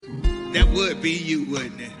That would be you,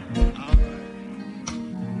 wouldn't it? All right.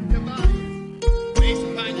 Come on. Based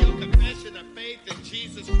upon your confession of faith in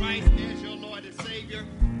Jesus Christ as your Lord and Savior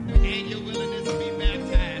and your willingness to be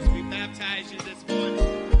baptized, we baptize you this morning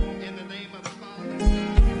in the name of the Father,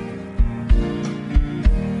 Son,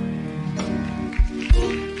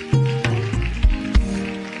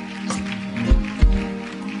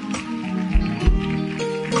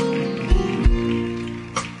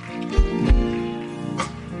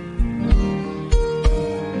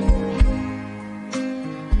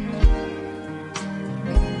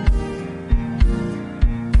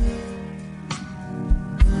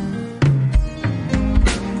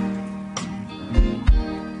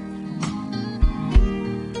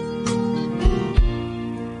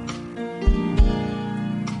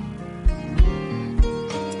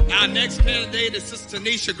 Our next candidate is Sister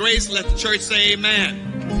Tanisha Grace. Let the church say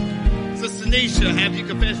amen. Sister Tanisha, have you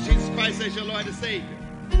confessed Jesus Christ as your Lord and Savior?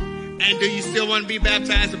 And do you still want to be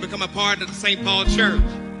baptized and become a part of the St. Paul Church?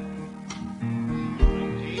 Amen.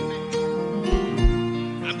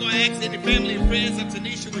 I'm going to ask any family and friends of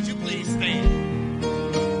Tanisha, would you please stand?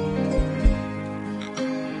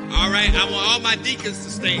 All right, I want all my deacons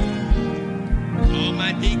to stand. All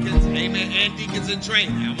my deacons, amen, and deacons in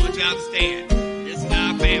training. I want y'all to stand. This is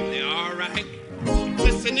our family, all right?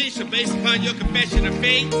 Sister Tanisha, based upon your confession of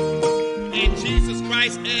faith in Jesus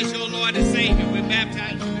Christ as your Lord and Savior, we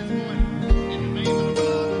baptize you this morning in the name of the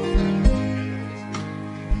Father.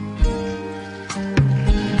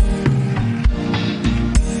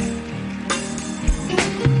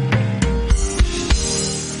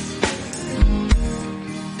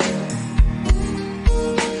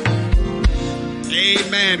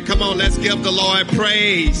 Amen. Come on, let's give the Lord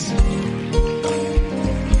praise.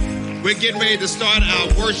 We're getting ready to start our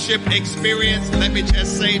worship experience. Let me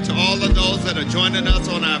just say to all of those that are joining us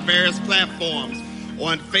on our various platforms,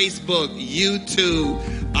 on Facebook, YouTube,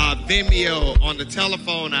 Vimeo, on the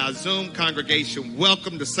telephone, our Zoom congregation,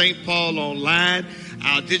 welcome to St. Paul Online.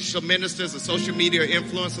 Our digital ministers and social media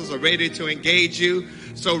influencers are ready to engage you.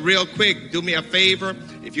 So real quick, do me a favor.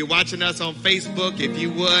 If you're watching us on Facebook, if you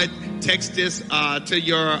would, text this to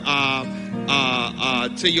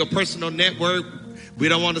your personal network. We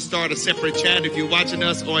don't want to start a separate chat. If you're watching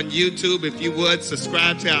us on YouTube, if you would,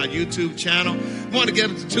 subscribe to our YouTube channel. We want to get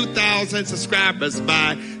to 2,000 subscribers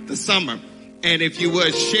by the summer. And if you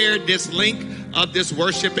would, share this link of this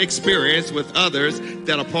worship experience with others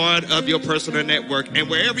that are part of your personal network. And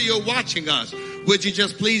wherever you're watching us, would you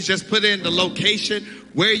just please just put in the location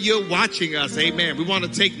where you're watching us. Amen. We want to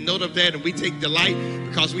take note of that, and we take delight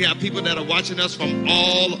because we have people that are watching us from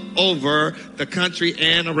all over the country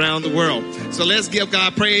and around the world. So let's give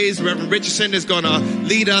God praise. Reverend Richardson is going to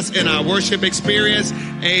lead us in our worship experience.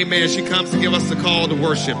 Amen. She comes to give us the call to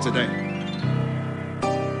worship today.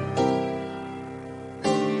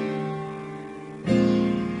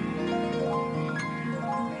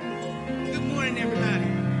 Good morning, everybody.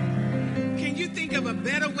 Can you think of a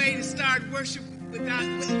better way to start worship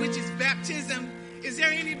which is baptism? Is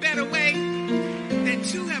there any better way than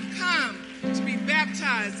to have come to be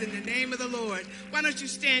baptized in the name of the Lord? Why don't you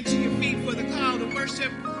stand to your feet for the call to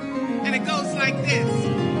worship? And it goes like this.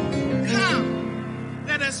 Come,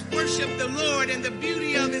 let us worship the Lord in the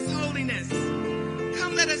beauty of his holiness.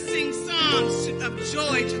 Come, let us sing songs of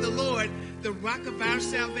joy to the Lord, the rock of our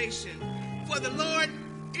salvation. For the Lord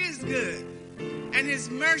is good, and his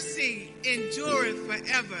mercy endureth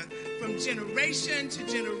forever. From generation to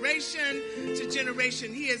generation to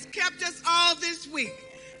generation. He has kept us all this week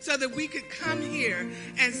so that we could come here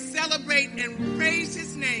and celebrate and praise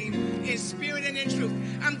his name in spirit and in truth.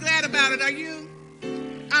 I'm glad about it. Are you?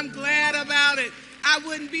 I'm glad about it. I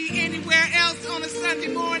wouldn't be anywhere else on a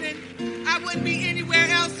Sunday morning. I wouldn't be anywhere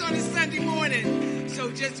else on a Sunday morning. So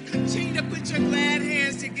just continue to put your glad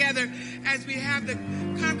hands together as we have the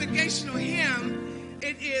congregational hymn.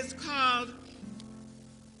 It is called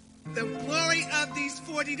The Glory of These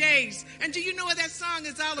 40 Days. And do you know what that song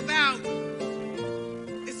is all about?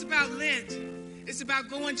 It's about Lent. It's about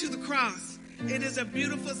going to the cross. It is a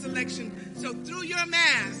beautiful selection. So through your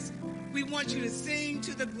mass, we want you to sing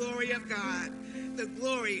to the glory of God, the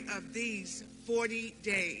glory of these 40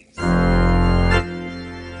 days.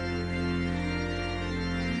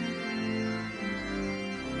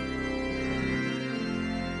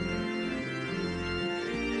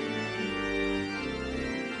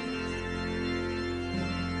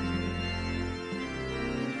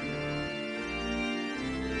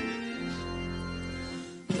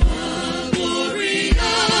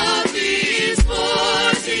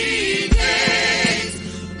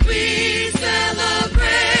 We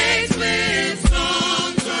celebrate with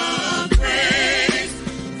songs of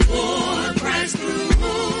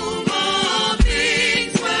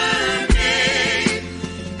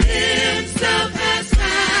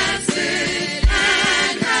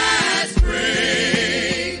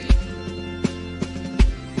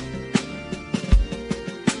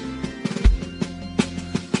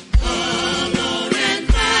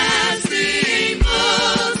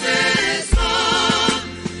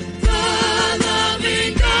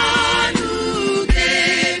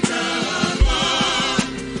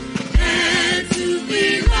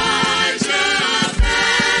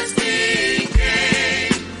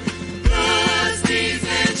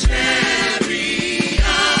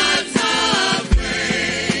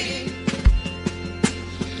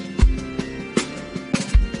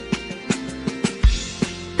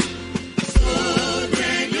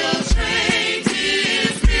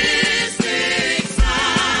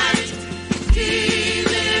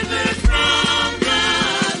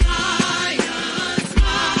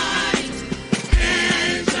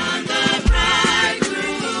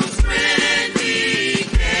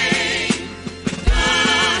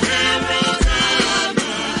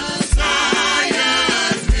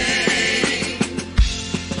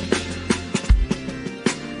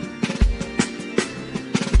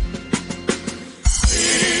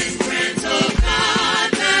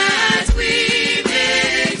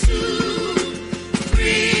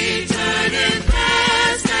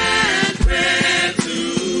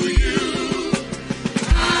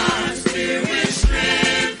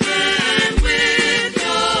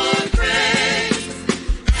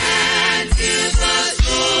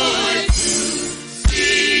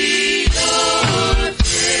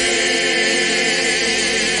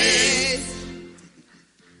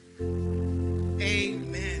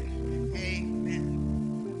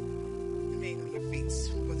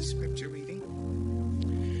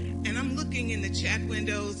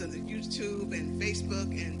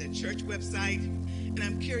the church website, and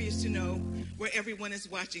I'm curious to know where everyone is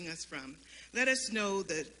watching us from. Let us know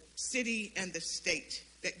the city and the state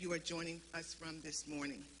that you are joining us from this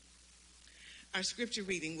morning. Our scripture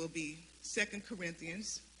reading will be 2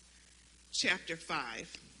 Corinthians chapter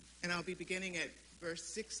 5, and I'll be beginning at verse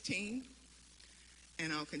 16,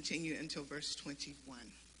 and I'll continue until verse 21.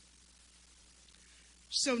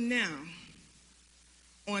 So now,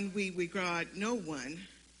 we regard no one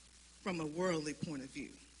from a worldly point of view.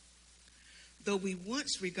 Though we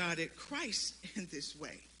once regarded Christ in this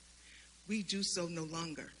way, we do so no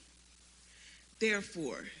longer.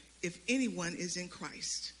 Therefore, if anyone is in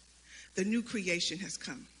Christ, the new creation has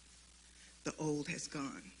come. The old has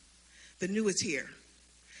gone. The new is here.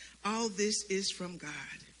 All this is from God,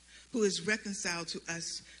 who is reconciled to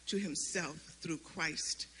us to himself through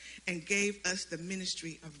Christ, and gave us the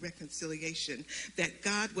ministry of reconciliation, that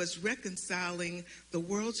God was reconciling the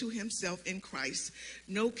world to himself in Christ,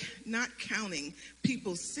 not counting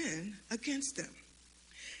people's sin against them.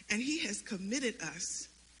 And he has committed us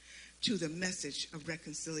to the message of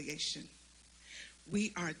reconciliation.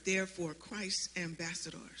 We are therefore Christ's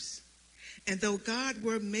ambassadors. And though God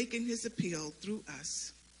were making his appeal through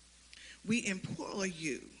us, we implore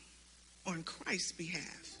you on Christ's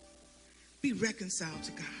behalf, be reconciled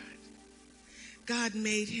to God. God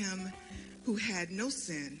made him who had no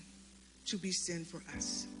sin to be sin for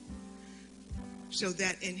us, so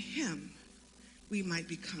that in him we might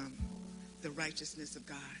become the righteousness of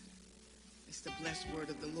God. It's the blessed word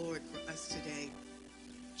of the Lord for us today.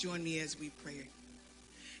 Join me as we pray.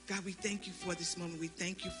 God, we thank you for this moment. We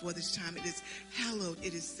thank you for this time. It is hallowed.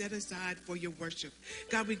 It is set aside for your worship.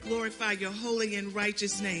 God, we glorify your holy and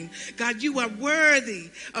righteous name. God, you are worthy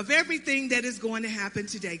of everything that is going to happen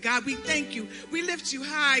today. God, we thank you. We lift you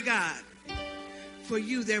high, God. For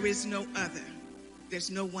you, there is no other. There's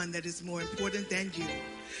no one that is more important than you.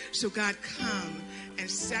 So God, come and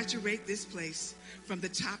saturate this place from the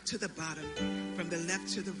top to the bottom, from the left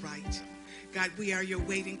to the right. God, we are your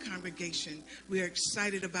waiting congregation. We are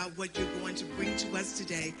excited about what you're going to bring to us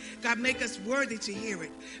today. God, make us worthy to hear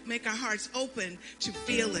it. Make our hearts open to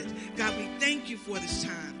feel it. God, we thank you for this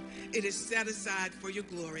time. It is set aside for your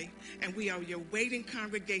glory, and we are your waiting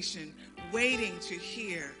congregation, waiting to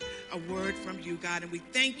hear a word from you, God. And we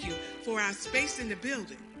thank you for our space in the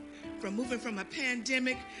building. From moving from a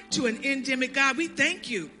pandemic to an endemic, God, we thank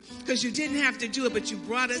you because you didn't have to do it, but you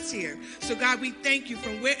brought us here. So, God, we thank you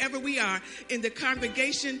from wherever we are, in the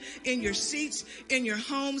congregation, in your seats, in your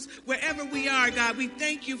homes, wherever we are, God, we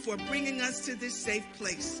thank you for bringing us to this safe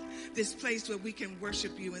place, this place where we can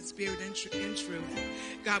worship you in spirit and in truth.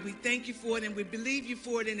 God, we thank you for it, and we believe you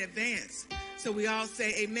for it in advance. So we all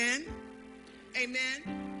say amen, amen,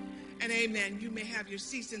 and amen. You may have your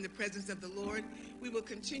seats in the presence of the Lord. We will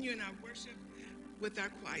continue in our worship with our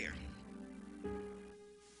choir.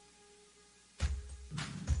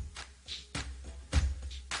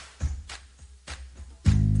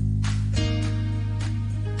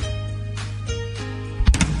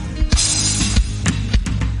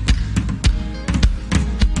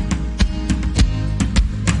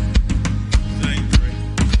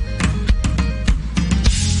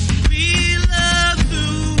 We love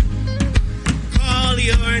to call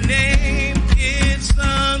your name. It's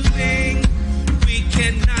something we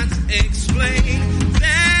cannot explain.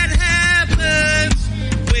 That happens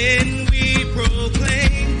when we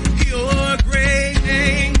proclaim your great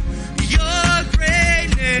name, your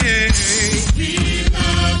great name. We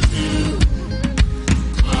love to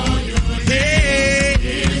call your name.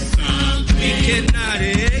 It's something we cannot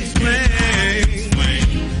explain.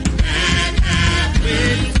 That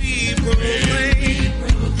happens when we proclaim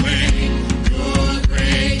your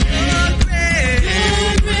great name.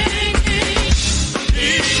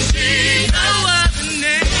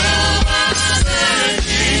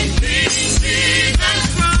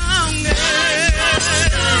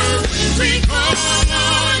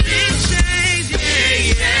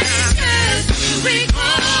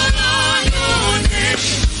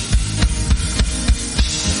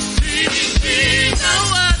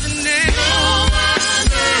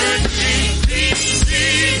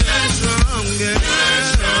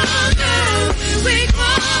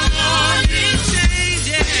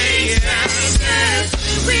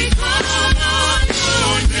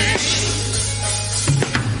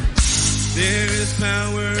 There is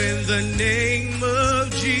power in the name of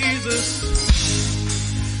Jesus.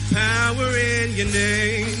 Power in your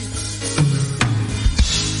name.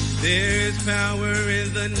 There is power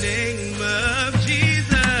in the name of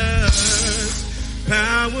Jesus.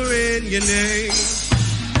 Power in your name.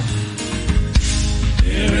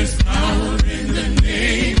 There is power in the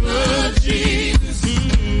name of Jesus.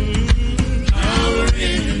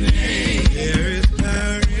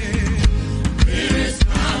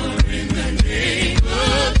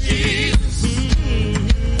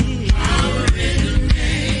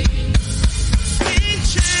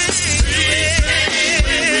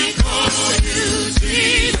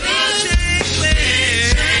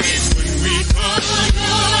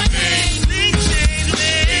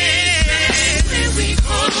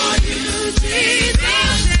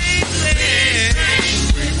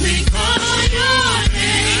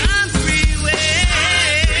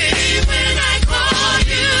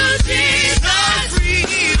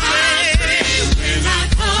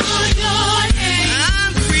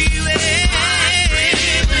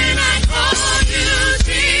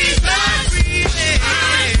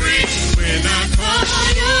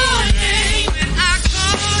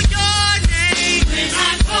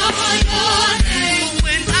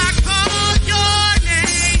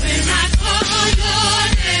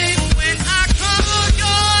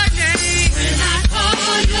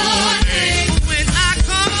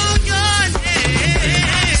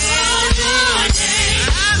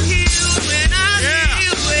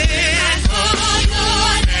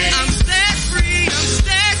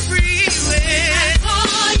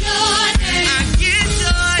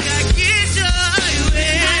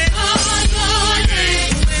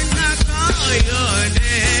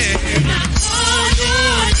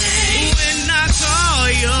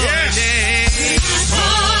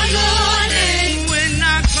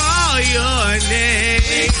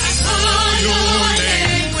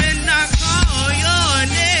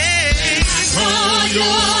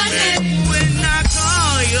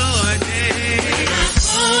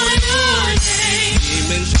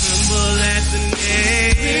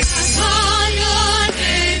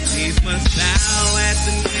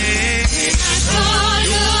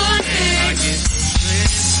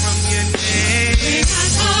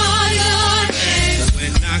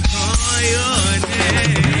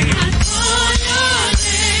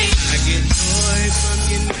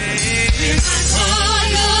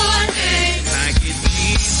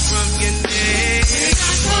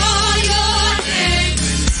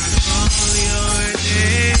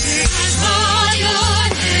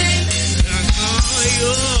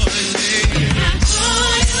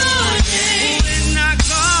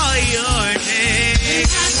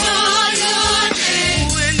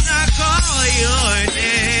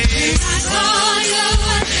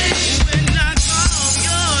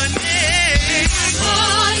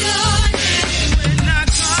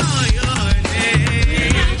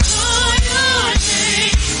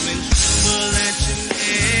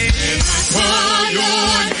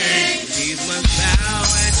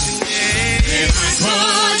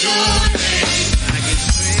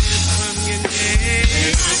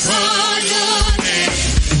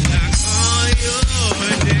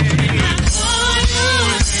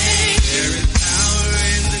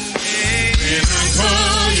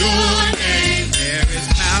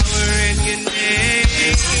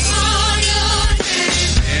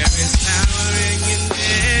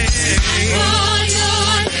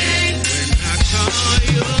 call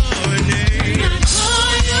your name. When I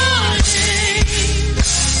call your name.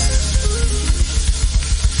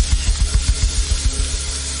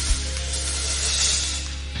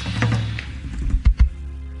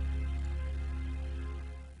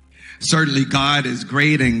 Certainly God is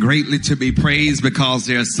great and greatly to be praised, because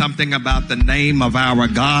there's something about the name of our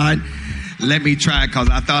God. Let me try, because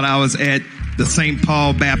I thought I was at the St.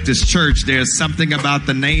 Paul Baptist Church. There's something about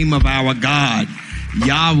the name of our God.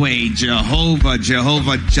 Yahweh, Jehovah,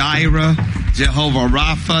 Jehovah Jireh, Jehovah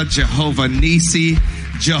Rapha, Jehovah Nisi,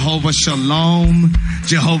 Jehovah Shalom,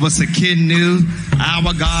 Jehovah Sekinu.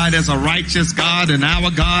 Our God is a righteous God, and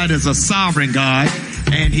our God is a sovereign God,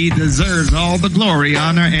 and he deserves all the glory,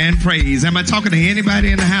 honor, and praise. Am I talking to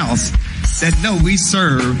anybody in the house that know we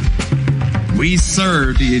serve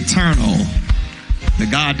the eternal, the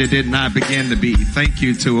God that did not begin to be? Thank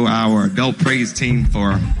you to our adult praise team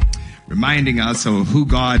for reminding us of who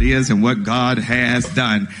God is and what God has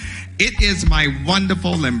done. It is my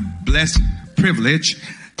wonderful and blessed privilege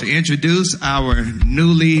to introduce our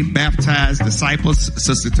newly baptized disciples,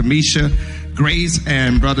 Sister Tamisha Grace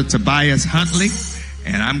and Brother Tobias Huntley.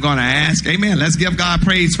 And I'm going to ask, amen, let's give God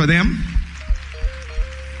praise for them.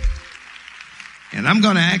 And I'm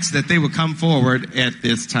going to ask that they will come forward at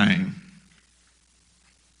this time.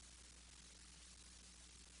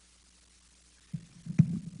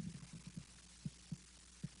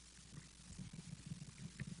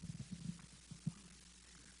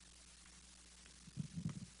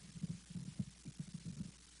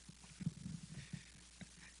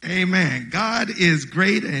 Amen. God is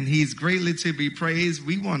great and he's greatly to be praised.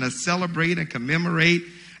 We want to celebrate and commemorate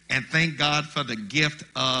and thank God for the gift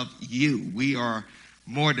of you. We are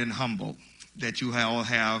more than humbled that you all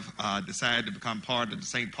have decided to become part of the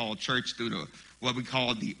St. Paul Church through what we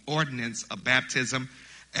call the ordinance of baptism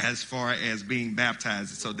as far as being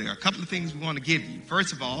baptized. So there are a couple of things we want to give you.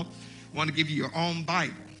 First of all, we want to give you your own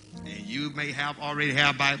Bible. And you may already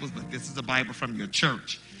have Bibles, but this is a Bible from your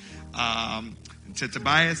church. To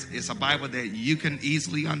Tobias, it's a Bible that you can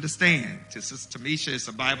easily understand. To Sister Tamisha, it's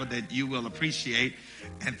a Bible that you will appreciate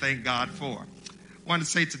and thank God for. I want to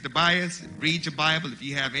say to Tobias, read your Bible. If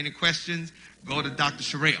you have any questions, go to Dr.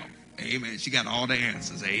 Sherelle. Amen. She got all the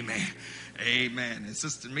answers. Amen. Amen. And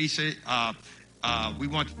Sister Tamisha, we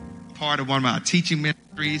want part of one of our teaching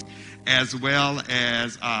ministries as well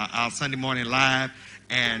as our Sunday morning live.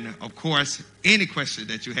 And, of course, any question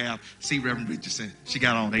that you have, see Reverend Richardson. She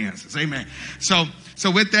got all the answers. Amen. So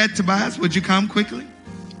with that, Tobias, would you come quickly?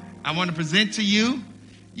 I want to present to you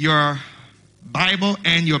your Bible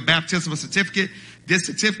and your baptismal certificate. This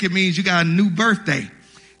certificate means you got a new birthday.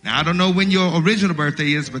 Now, I don't know when your original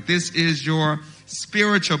birthday is, but this is your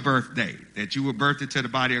spiritual birthday, that you were birthed into the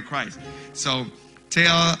body of Christ. So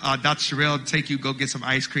tell Dr. Sherelle to take you, go get some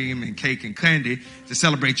ice cream and cake and candy to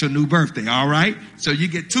celebrate your new birthday, all right? So you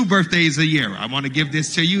get 2 birthdays a year. I want to give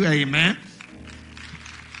this to you, amen.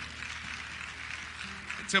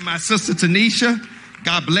 To my sister Tanisha,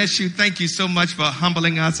 God bless you. Thank you so much for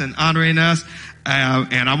humbling us and honoring us.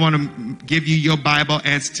 And I want to give you your Bible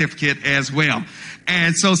and certificate as well.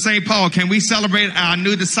 And so, St. Paul, can we celebrate our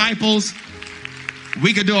new disciples?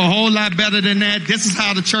 We could do a whole lot better than that. This is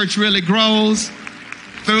how the church really grows.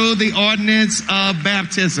 Through the ordinance of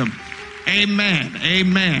baptism. Amen.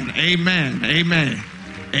 Amen. Amen. Amen.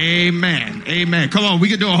 Amen. Amen. Come on, we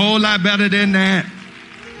can do a whole lot better than that.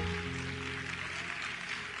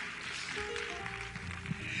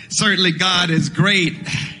 Certainly God is great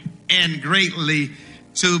and greatly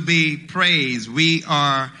to be praised. We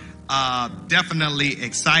are definitely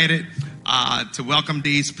excited to welcome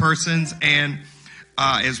these persons. And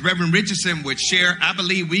as Reverend Richardson would share, I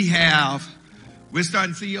believe we're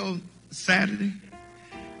starting CEO Saturday.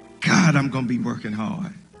 God, I'm going to be working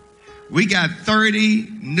hard. We got 30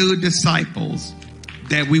 new disciples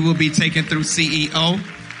that we will be taking through CEO.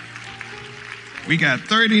 We got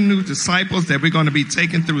 30 new disciples that we're going to be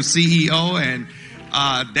taking through CEO. And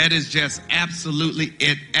that is just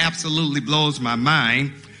it absolutely blows my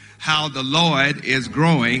mind how the Lord is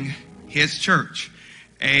growing his church.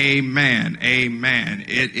 Amen. Amen.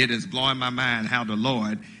 It is blowing my mind how the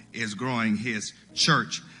Lord is growing his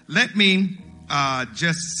church. Let me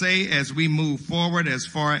just say as we move forward, as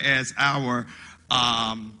far as our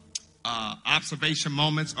observation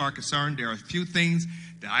moments are concerned, there are a few things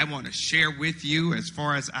that I want to share with you as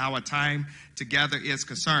far as our time together is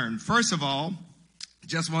concerned. First of all,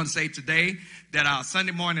 just want to say today that our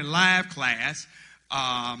Sunday morning live class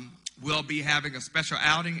will be having a special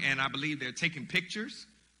outing, and I believe they're taking pictures.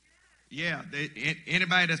 Yeah,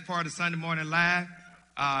 anybody that's part of Sunday morning live,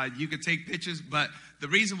 You can take pictures, but the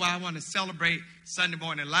reason why I want to celebrate Sunday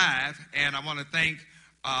Morning Live, and I want to thank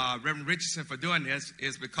Reverend Richardson for doing this,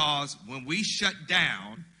 is because when we shut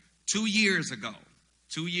down 2 years ago,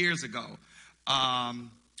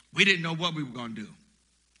 we didn't know what we were going to do.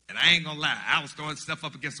 And I ain't going to lie, I was throwing stuff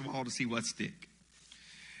up against the wall to see what stick.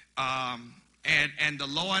 And the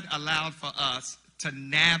Lord allowed for us to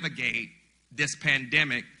navigate this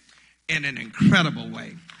pandemic in an incredible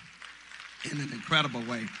way.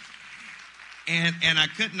 And I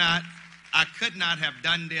could not have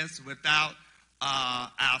done this without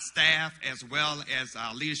our staff, as well as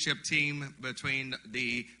our leadership team between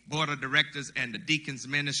the board of directors and the deacons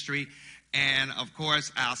ministry. And of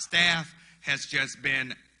course, our staff has just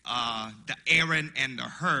been the Aaron and the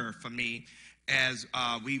her for me as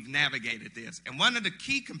we've navigated this. And one of the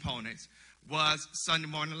key components was Sunday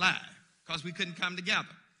Morning Live, because we couldn't come together.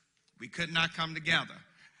 We could not come together.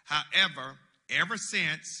 However, ever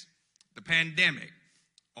since the pandemic,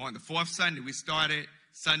 on the fourth Sunday, we started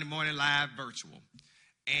Sunday Morning Live virtual.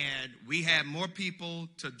 And we had more people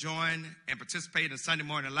to join and participate in Sunday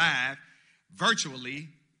Morning Live virtually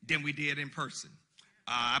than we did in person.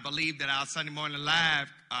 I believe that our Sunday Morning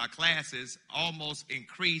Live classes almost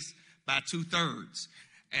increased by 2/3.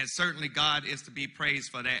 And certainly God is to be praised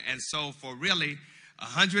for that. And so for really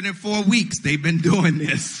 104 weeks, they've been doing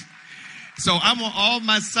this. So I want all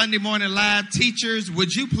my Sunday Morning Live teachers,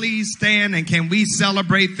 would you please stand and can we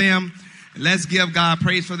celebrate them? Let's give God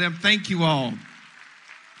praise for them. Thank you all.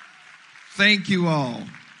 Thank you all.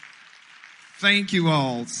 Thank you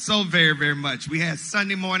all so very, very much. We had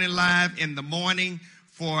Sunday Morning Live in the morning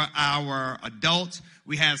for our adults.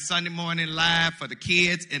 We had Sunday Morning Live for the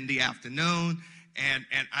kids in the afternoon. And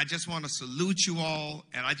I just want to salute you all,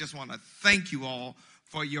 and I just want to thank you all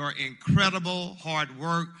for your incredible hard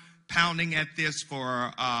work, pounding at this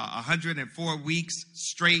for 104 weeks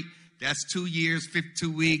straight. That's 2 years,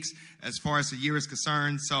 52 weeks as far as the year is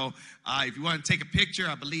concerned. So if you want to take a picture,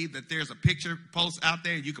 I believe that there's a picture post out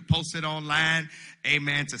there. You can post it online,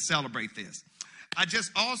 amen, to celebrate this. I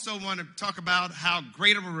just also want to talk about how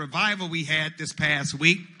great of a revival we had this past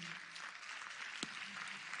week.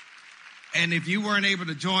 And if you weren't able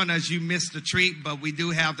to join us, you missed the treat, but we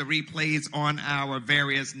do have the replays on our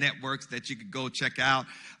various networks that you could go check out.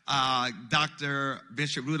 Dr.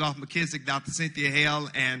 Bishop Rudolph McKissick, Dr. Cynthia Hale,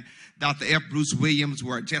 and Dr. F. Bruce Williams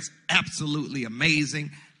were just absolutely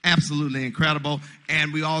amazing, absolutely incredible.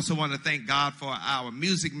 And we also want to thank God for our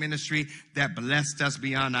music ministry that blessed us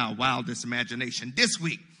beyond our wildest imagination. This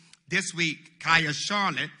week, Kaya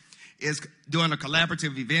Charlotte is doing a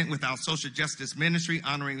collaborative event with our social justice ministry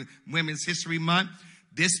honoring Women's History Month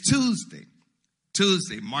this Tuesday,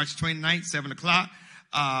 March 29th, 7 o'clock.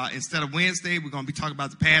 Instead of Wednesday, we're going to be talking about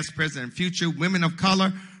the past, present, and future, women of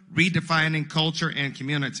color, redefining culture and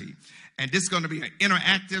community. And this is going to be an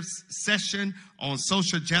interactive session on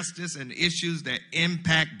social justice and issues that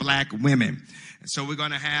impact Black women. And so we're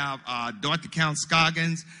going to have Dorothy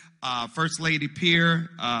Counts-Scoggins, First Lady Pierre,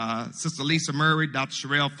 Sister Lisa Murray, Dr.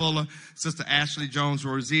 Sherelle Fuller, Sister Ashley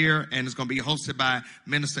Jones-Rozier, and it's going to be hosted by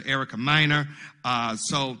Minister Erica Minor.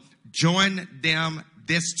 So join them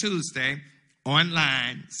this Tuesday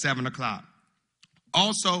online, 7 o'clock.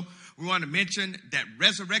 Also, we want to mention that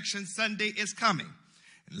Resurrection Sunday is coming.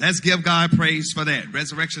 Let's give God praise for that.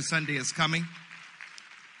 Resurrection Sunday is coming.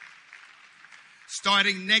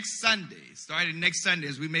 Starting next Sunday,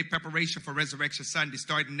 as we make preparation for Resurrection Sunday,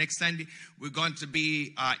 starting next Sunday, we're going to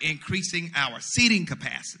be increasing our seating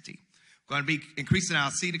capacity. We're going to be increasing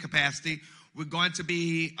our seating capacity. We're going to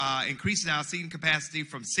be increasing our seating capacity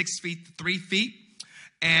from 6 feet to 3 feet.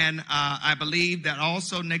 And I believe that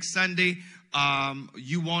also next Sunday,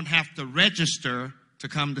 you won't have to register to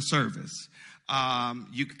come to service.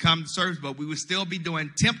 You can come to service, but we will still be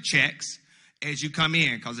doing temp checks as you come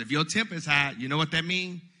in, because if your temp is high, you know what that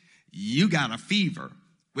means? You got a fever,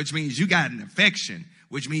 which means you got an infection,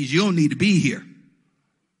 which means you don't need to be here.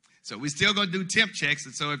 So we're still going to do temp checks,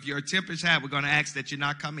 and so if your temp is high, we're going to ask that you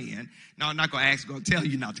not come in. No, I'm not going to ask, we're going to tell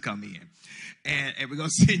you not to come in, and we're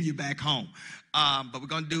going to send you back home. But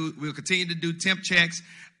we'll continue to do temp checks.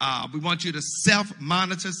 We want you to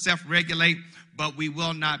self-monitor, self-regulate, but we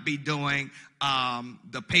will not be doing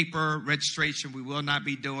the paper registration. We will not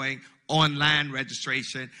be doing online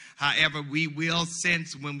registration. However, we will,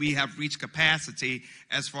 since when we have reached capacity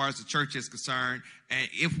as far as the church is concerned, and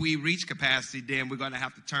if we reach capacity, then we're going to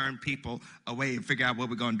have to turn people away and figure out what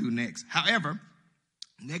we're going to do next. However,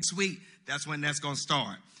 next week, that's when that's going to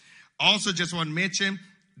start. Also, just want to mention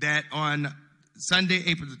that on Sunday,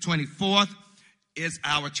 April the 24th, is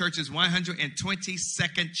our church's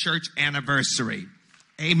 122nd church anniversary.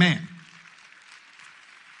 Amen.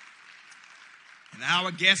 And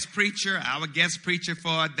our guest preacher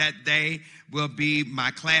for that day will be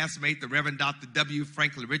my classmate, the Reverend Dr. W.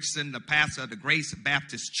 Franklin Richardson, the pastor of the Grace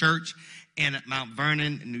Baptist Church in Mount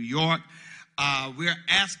Vernon, New York. We're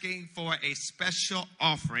asking for a special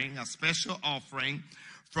offering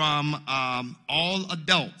from all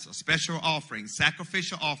adults, a special offering,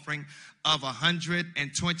 sacrificial offering of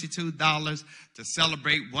 $122 to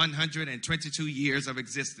celebrate 122 years of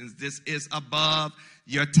existence. This is above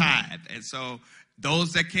your tithe. And so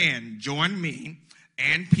those that can, join me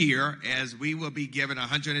and Pierre as we will be giving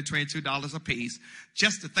 $122 apiece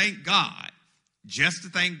just to thank God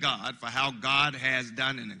for how God has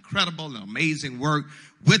done an incredible and amazing work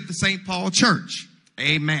with the St. Paul Church.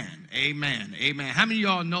 Amen. Amen. Amen. How many of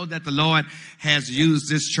y'all know that the Lord has used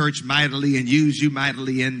this church mightily and used you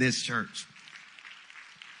mightily in this church?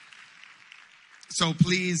 So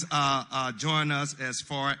please join us as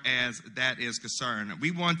far as that is concerned.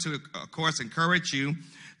 We want to, of course, encourage you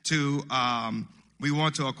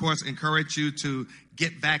to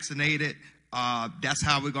get vaccinated. That's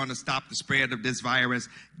how we're going to stop the spread of this virus.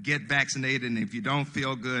 Get vaccinated, and if you don't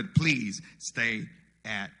feel good, please stay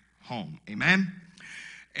at home. Amen.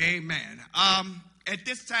 Amen. At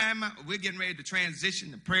this time, we're getting ready to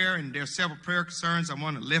transition to prayer, and there are several prayer concerns I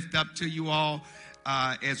want to lift up to you all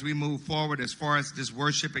as we move forward as far as this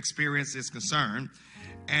worship experience is concerned.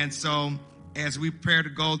 And so as we prepare to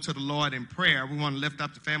go to the Lord in prayer, we want to lift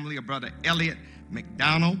up the family of Brother Elliot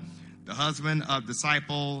McDonald, the husband of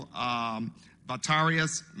disciple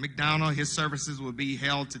Vatarius McDonald. His services will be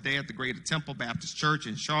held today at the Greater Temple Baptist Church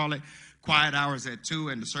in Charlotte. Quiet hours at 2,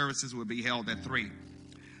 and the services will be held at 3. We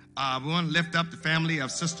want to lift up the family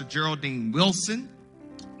of Sister Geraldine Wilson,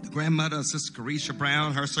 the grandmother of Sister Carisha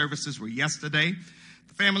Brown. Her services were yesterday.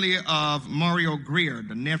 The family of Mario Greer,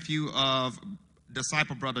 the nephew of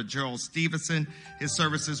disciple Brother Gerald Stevenson. His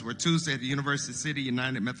services were Tuesday at the University City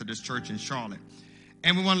United Methodist Church in Charlotte.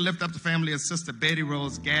 And we want to lift up the family of Sister Betty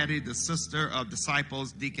Rose Gaddy, the sister of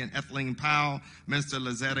disciples Deacon Etheline Powell, Minister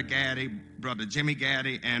Lizetta Gaddy, Brother Jimmy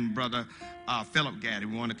Gaddy, and Brother Philip Gaddy.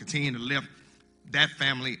 We want to continue to lift that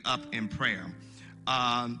family up in prayer.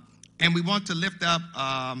 And we want to lift up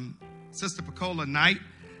Sister Pecola Knight,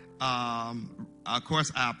 of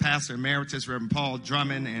course, our pastor emeritus, Reverend Paul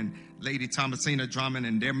Drummond, and Lady Thomasina Drummond,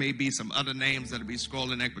 and there may be some other names that will be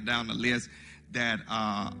scrolling up and down the list that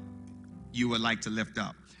you would like to lift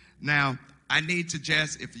up. Now, I need to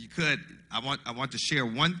just, if you could, I want to share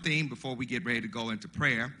one thing before we get ready to go into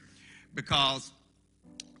prayer, because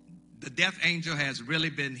the death angel has really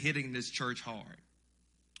been hitting this church hard.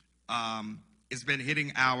 It's been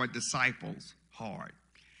hitting our disciples hard.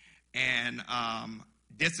 And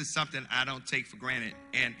this is something I don't take for granted.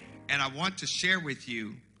 And I want to share with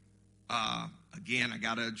you, again, I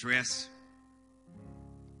got to address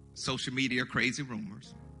social media crazy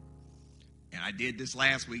rumors. And I did this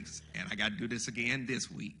last week, and I got to do this again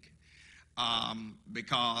this week.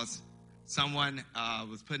 Because someone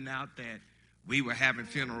was putting out that we were having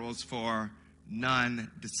funerals for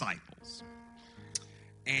non-disciples.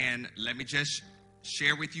 And let me just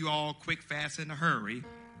share with you all, quick, fast, in a hurry,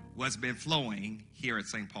 what's been flowing here at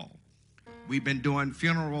St. Paul. We've been doing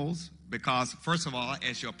funerals because, first of all,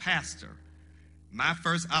 as your pastor, my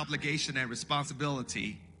first obligation and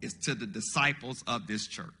responsibility is to the disciples of this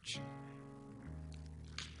church.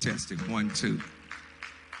 Testing 1, 2.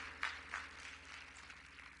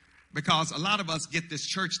 Because a lot of us get this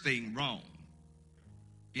church thing wrong.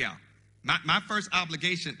 Yeah. My first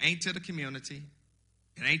obligation ain't to the community.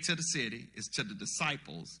 It ain't to the city. It's to the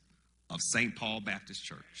disciples of St. Paul Baptist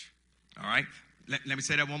Church. All right? Let me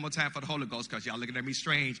say that one more time for the Holy Ghost, because y'all looking at me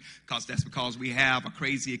strange, because we have a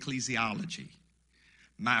crazy ecclesiology.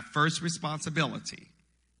 My first responsibility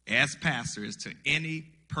as pastor is to any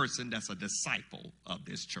person that's a disciple of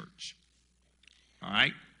this church. All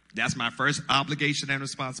right? That's my first obligation and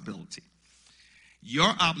responsibility.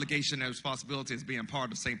 Your obligation and responsibility as being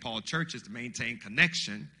part of St. Paul Church is to maintain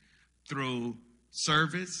connection through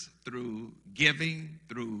service, through giving,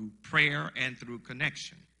 through prayer, and through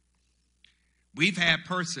connection. We've had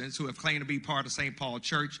persons who have claimed to be part of St. Paul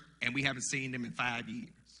Church, and we haven't seen them in 5 years.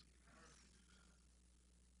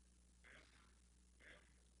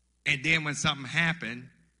 And then when something happened,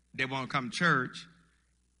 they want to come to church,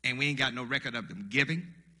 and we ain't got no record of them giving.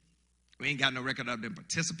 We ain't got no record of them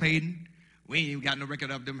participating. We ain't even got no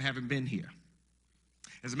record of them having been here.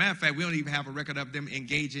 As a matter of fact, we don't even have a record of them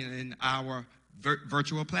engaging in our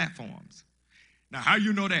virtual platforms. Now, how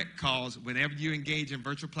you know that? Because whenever you engage in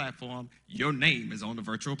virtual platform, your name is on the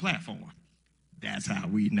virtual platform. That's how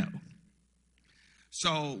we know.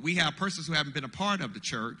 So we have persons who haven't been a part of the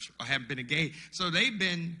church or haven't been engaged. So they've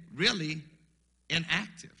been really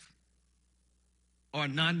inactive or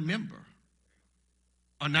non-member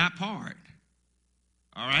or not part.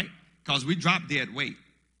 All right? Because we dropped dead weight.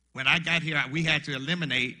 When I got here, we had to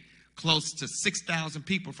eliminate close to 6,000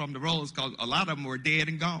 people from the rolls because a lot of them were dead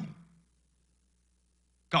and gone.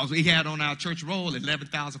 Because we had on our church roll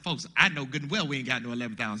 11,000 folks. I know good and well we ain't got no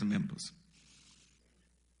 11,000 members.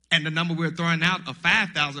 And the number we're throwing out of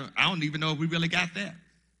 5,000, I don't even know if we really got that.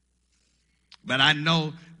 But I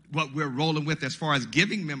know what we're rolling with as far as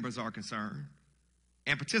giving members are concerned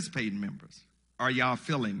and participating members. Are y'all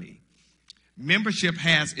feeling me? Membership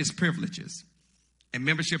has its privileges and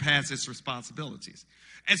membership has its responsibilities.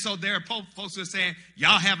 And so there are folks who are saying,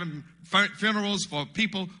 y'all having funerals for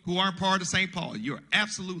people who aren't part of St. Paul. You're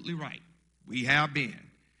absolutely right. We have been.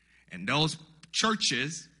 And those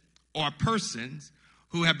churches or persons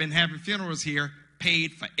who have been having funerals here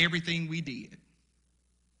paid for everything we did.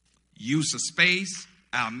 Use of space,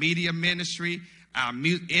 our media ministry,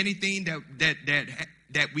 anything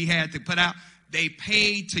that we had to put out, they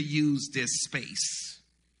paid to use this space.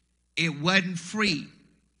 It wasn't free.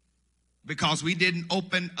 Because we didn't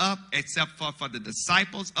open up except for the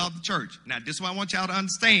disciples of the church. Now, this is what I want y'all to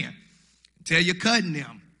understand. Tell your cousin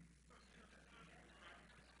them.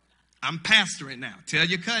 I'm pastoring now. Tell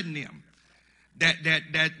your cousin them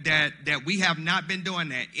that we have not been doing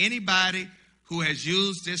that. Anybody who has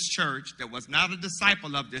used this church that was not a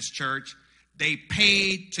disciple of this church, they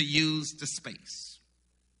paid to use the space.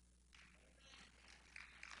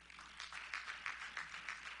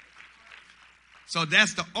 So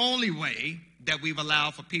that's the only way that we've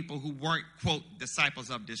allowed for people who weren't, quote, disciples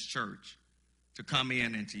of this church to come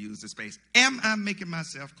in and to use the space. Am I making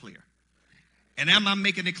myself clear? And am I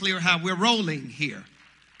making it clear how we're rolling here?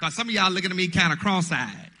 Because some of y'all looking at me kind of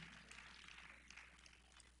cross-eyed.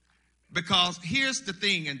 Because here's the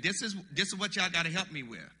thing, and this is what y'all got to help me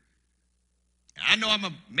with. I know I'm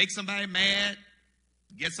going to make somebody mad,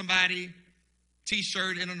 get somebody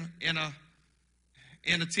T-shirt in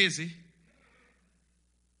a tizzy.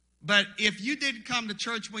 But if you didn't come to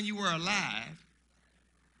church when you were alive,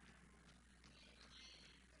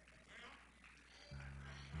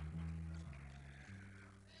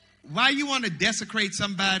 why you want to desecrate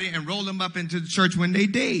somebody and roll them up into the church when they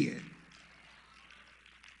dead?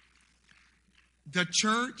 The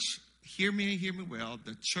church, hear me well,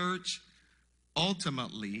 the church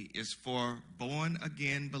ultimately is for born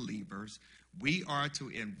again believers. We are to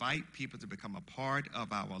invite people to become a part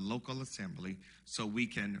of our local assembly so we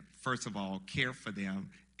can, first of all, care for them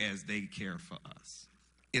as they care for us.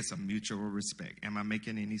 It's a mutual respect. Am I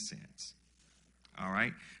making any sense? All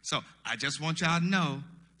right? So I just want y'all to know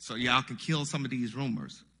so y'all can kill some of these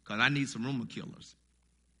rumors, because I need some rumor killers.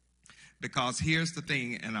 Because here's the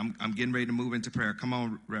thing, and I'm getting ready to move into prayer. Come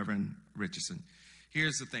on, Reverend Richardson.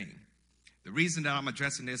 Here's the thing. The reason that I'm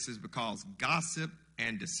addressing this is because gossip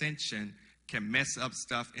and dissension can mess up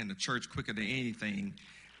stuff in the church quicker than anything.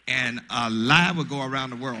 And a lie will go around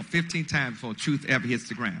the world 15 times before truth ever hits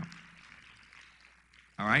the ground.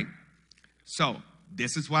 All right? So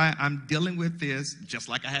this is why I'm dealing with this. Just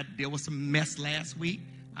like I had to deal with some mess last week,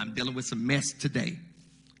 I'm dealing with some mess today.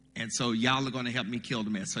 And so y'all are going to help me kill the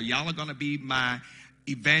mess. So y'all are going to be my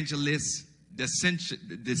evangelist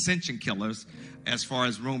dissension killers as far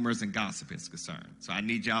as rumors and gossip is concerned. So I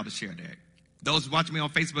need y'all to share that. Those watching me on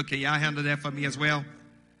Facebook, can y'all handle that for me as well?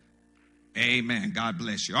 Amen. God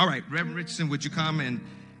bless you. All right, Reverend Richardson, would you come and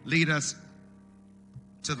lead us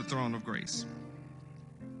to the throne of grace?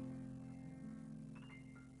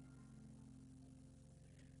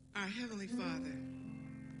 Our Heavenly Father,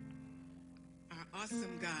 our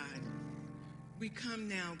awesome God, we come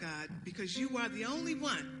now, God, because you are the only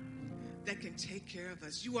one that can take care of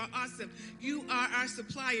us. You are awesome. You are our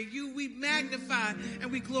supplier. We magnify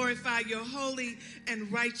and we glorify your holy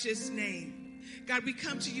and righteous name. God, we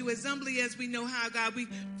come to you as humbly as we know how, God.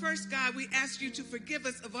 God, we ask you to forgive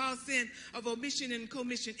us of all sin of omission and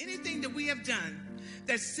commission. Anything that we have done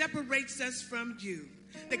that separates us from you,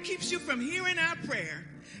 that keeps you from hearing our prayer.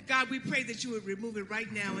 God, we pray that you would remove it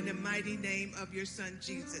right now in the mighty name of your Son,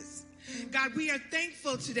 Jesus. God, we are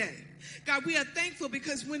thankful today. God, we are thankful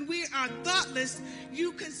because when we are thoughtless,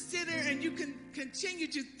 you consider and you can continue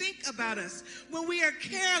to think about us. When we are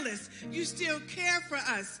careless, you still care for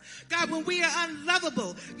us. God, when we are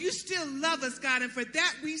unlovable, you still love us, God. And for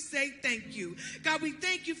that, we say thank you. God, we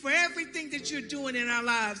thank you for everything that you're doing in our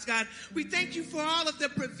lives, God. We thank you for all of the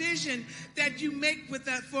provision that you make with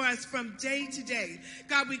us, for us from day to day.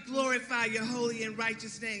 God, God, we glorify your holy and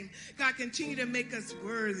righteous name. God, continue to make us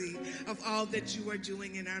worthy of all that you are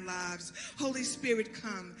doing in our lives. Holy Spirit,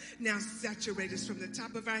 come now, saturate us from the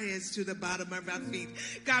top of our heads to the bottom of our feet.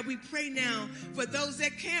 God, we pray now for those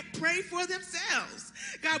that can't pray for themselves.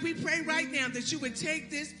 God, we pray right now that you would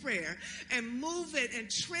take this prayer and move it and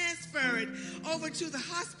transfer it over to the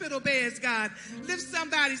hospital beds, God. Lift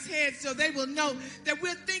somebody's head so they will know that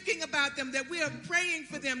we're thinking about them, that we are praying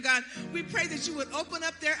for them, God. We pray that you would open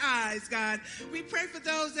up their eyes, God. We pray for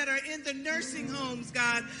those that are in the nursing homes,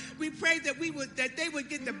 God. We pray that they would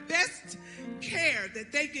get the best care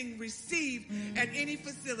that they can receive at any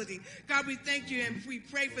facility. God, we thank you, and we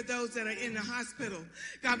pray for those that are in the hospital.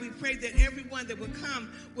 God, we pray that everyone that will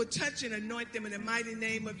come will touch and anoint them in the mighty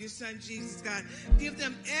name of your son, Jesus, God. Give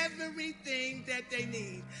them everything that they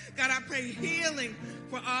need. God, I pray healing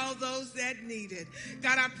for all those that need it.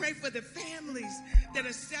 God, I pray for the families that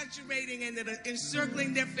are saturating and that are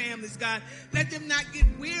encircling their families, God. Let them not get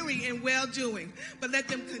weary in well-doing, but let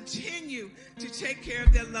them continue to take care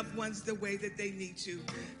of their loved ones the way that they need to.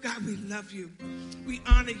 God, we love you. We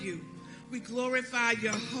honor you. We glorify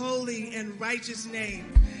your holy and righteous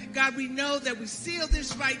name. God, we know that we seal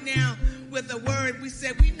this right now with a word. We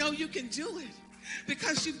said, we know you can do it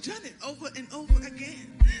because you've done it over and over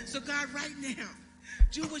again. So God, right now,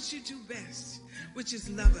 do what you do best, which is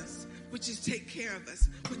love us, which is take care of us,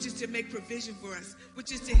 which is to make provision for us,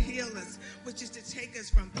 which is to heal us, which is to take us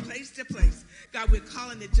from place to place. God, we're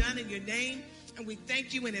calling it done in your name, and we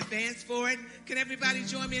thank you in advance for it. Can everybody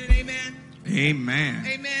join me in an amen? Amen.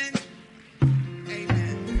 Amen.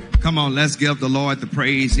 Amen. Come on, let's give the Lord the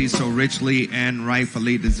praise he so richly and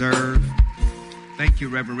rightfully deserves. Thank you,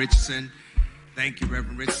 Reverend Richardson. Thank you,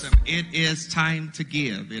 Reverend Richardson. It is time to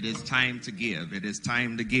give. It is time to give. It is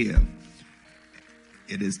time to give.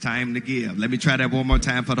 It is time to give. Let me try that one more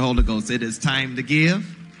time for the Holy Ghost. It is time to give.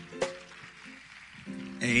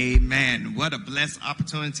 Amen. What a blessed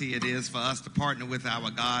opportunity it is for us to partner with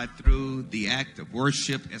our God through the act of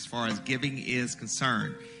worship as far as giving is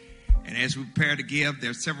concerned. And as we prepare to give, there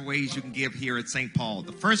are several ways you can give here at St. Paul.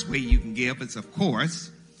 The first way you can give is, of course,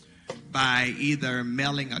 by either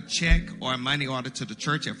mailing a check or a money order to the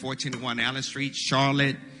church at 1401 Allen Street,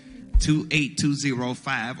 Charlotte,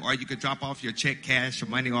 28205, or you could drop off your check, cash, or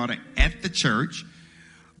money order at the church.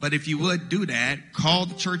 But if you would do that, call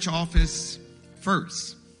the church office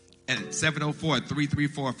first at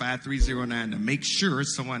 704-334-5309 to make sure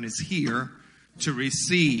someone is here to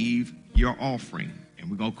receive your offering. And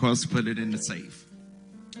we're going to, of course, put it in the safe.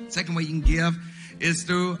 Second way you can give is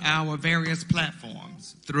through our various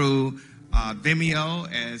platforms, through Vimeo,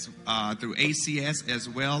 through ACS, as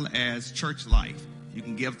well as Church Life. You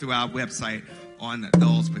can give through our website on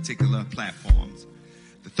those particular platforms.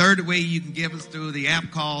 The third way you can give is through the app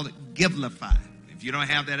called Givelify. If you don't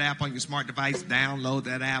have that app on your smart device, download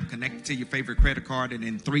that app, connect it to your favorite credit card, and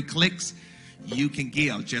in 3 clicks, you can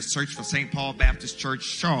give. Just search for St. Paul Baptist Church,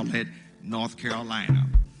 Charlotte, North Carolina.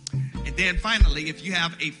 And then finally, if you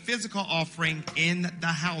have a physical offering in the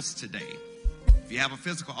house today, if you have a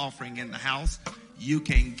physical offering in the house, you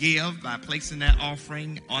can give by placing that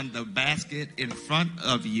offering on the basket in front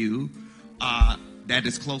of you that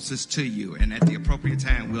is closest to you. And at the appropriate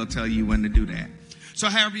time, we'll tell you when to do that. So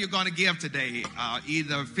however you're going to give today,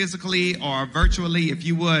 either physically or virtually, if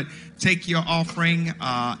you would take your offering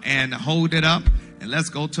and hold it up, and let's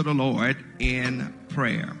go to the Lord in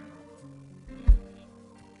prayer.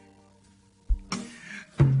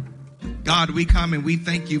 God, we come and we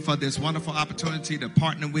thank you for this wonderful opportunity to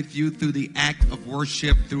partner with you through the act of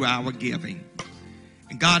worship through our giving.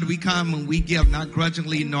 And God, we come and we give not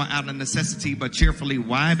grudgingly nor out of necessity, but cheerfully.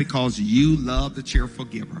 Why? Because you love the cheerful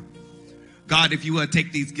giver. God, if you would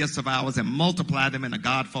take these gifts of ours and multiply them in a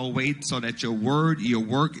Godful way so that your word, your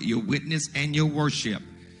work, your witness, and your worship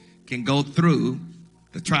can go through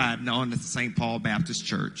the tribe known as the St. Paul Baptist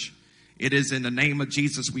Church. It is in the name of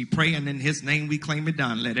Jesus we pray, and in his name we claim it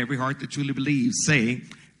done. Let every heart that truly believes say,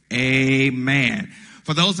 amen.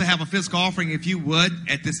 For those that have a physical offering, if you would,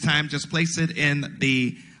 at this time, just place it in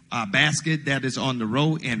the basket that is on the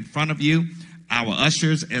row in front of you. Our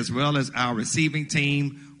ushers, as well as our receiving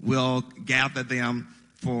team, will gather them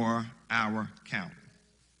for our count.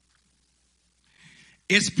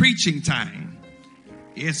 It's preaching time.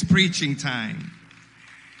 It's preaching time.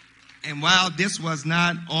 And while this was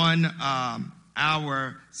not on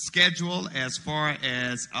our schedule as far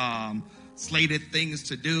as slated things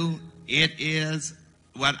to do, it is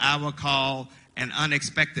what I will call an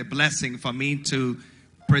unexpected blessing for me to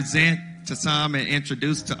present to some and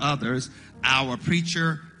introduce to others our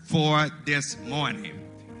preacher for this morning.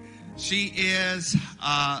 She is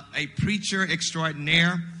a preacher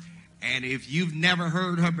extraordinaire. And if you've never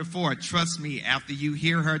heard her before, trust me, after you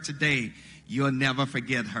hear her today, you'll never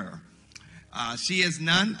forget her. She is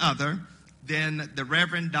none other than the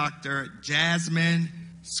Reverend Dr. Jasmine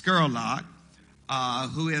Scurlock,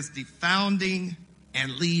 who is the founding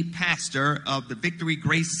and lead pastor of the Victory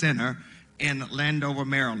Grace Center in Landover,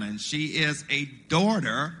 Maryland. She is a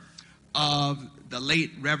daughter of the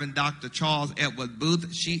late Reverend Dr. Charles Edward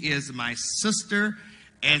Booth. She is my sister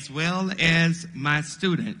as well as my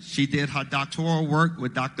student. She did her doctoral work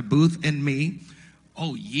with Dr. Booth and me,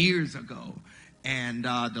 years ago. And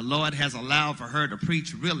the Lord has allowed for her to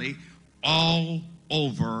preach really all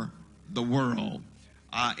over the world,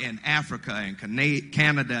 in Africa and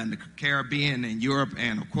Canada and the Caribbean and Europe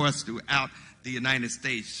and, of course, throughout the United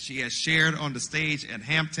States. She has shared on the stage at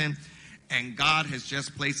Hampton, and God has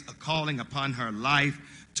just placed a calling upon her life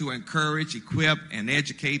to encourage, equip, and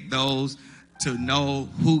educate those to know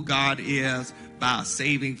who God is by a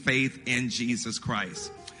saving faith in Jesus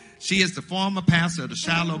Christ. She is the former pastor of the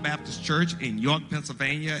Shiloh Baptist Church in York,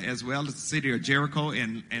 Pennsylvania, as well as the city of Jericho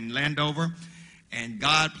in Landover. And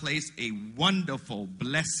God placed a wonderful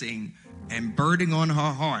blessing and burden on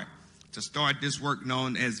her heart to start this work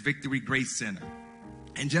known as Victory Grace Center.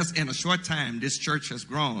 And just in a short time, this church has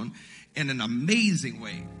grown in an amazing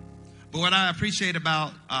way. But what I appreciate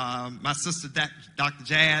about my sister, Dr.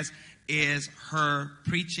 Jazz, is her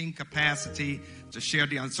preaching capacity to share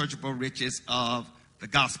the unsearchable riches of the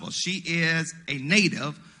gospel. She is a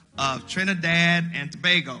native of Trinidad and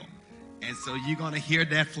Tobago. And so you're going to hear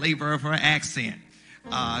that flavor of her accent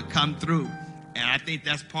come through. And I think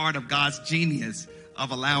that's part of God's genius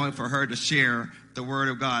of allowing for her to share the word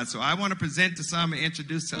of God. So I want to present to some and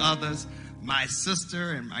introduce to others my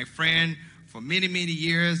sister and my friend for many, many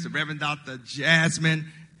years, the Reverend Dr. Jasmine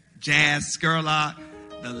Jazz Scurlock,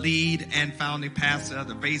 the lead and founding pastor of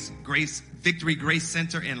the Victory Grace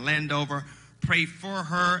Center in Landover. Pray for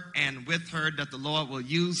her and with her that the Lord will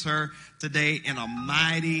use her today in a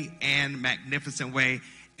mighty and magnificent way.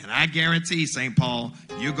 And I guarantee, St. Paul,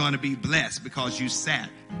 you're going to be blessed because you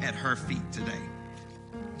sat at her feet today.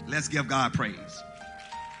 Let's give God praise.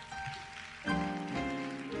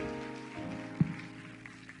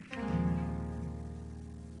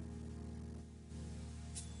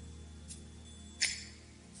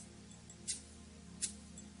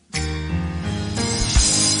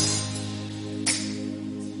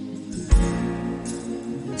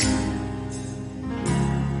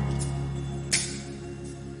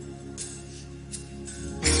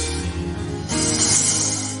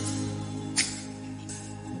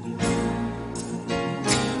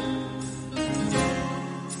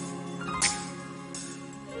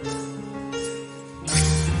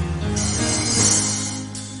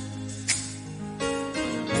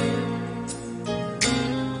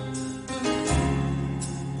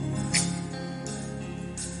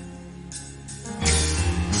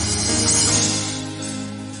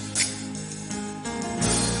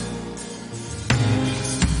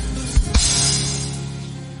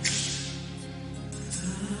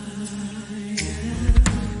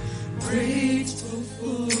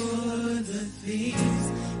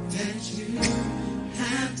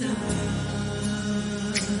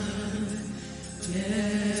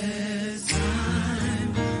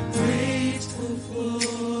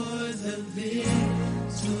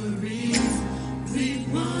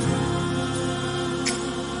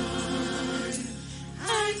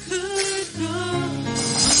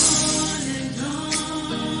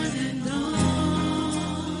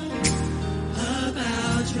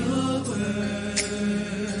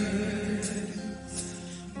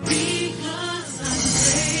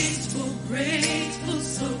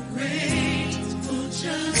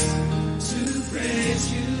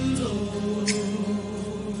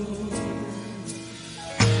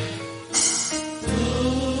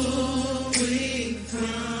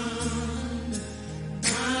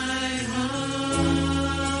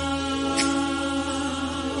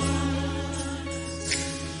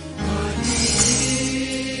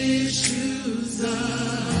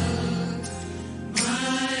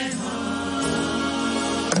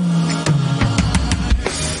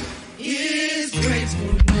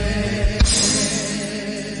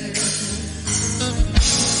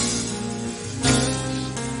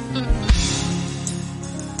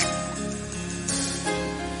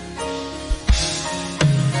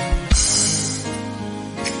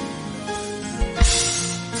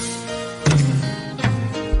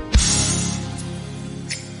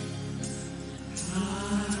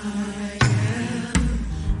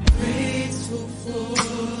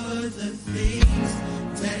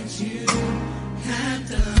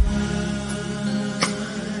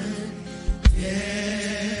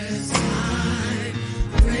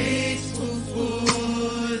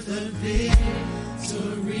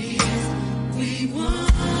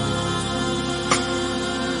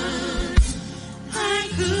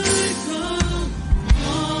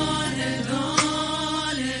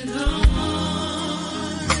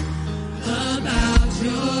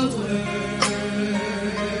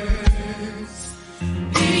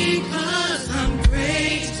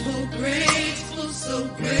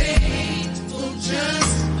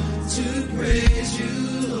 praise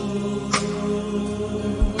you, Lord.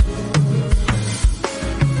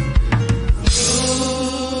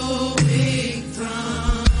 Flowing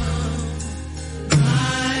from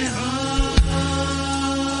my heart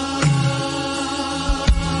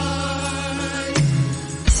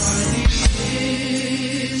are the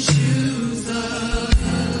issues of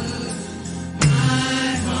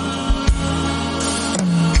my heart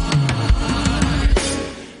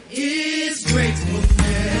is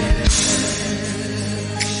gratefulness.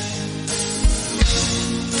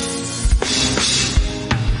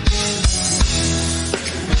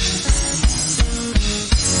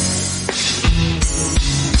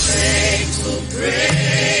 Grateful,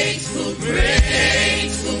 grateful,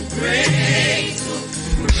 grateful, grateful,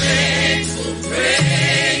 grateful,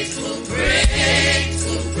 grateful,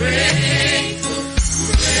 grateful, grateful,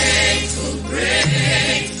 grateful,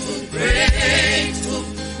 grateful, grateful,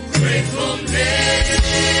 gratefulness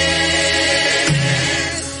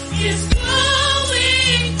is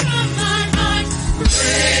flowing from my heart.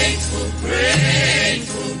 Grateful,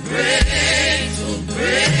 grateful, grateful,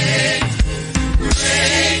 grateful.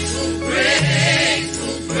 Grateful,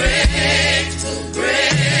 grateful, grateful,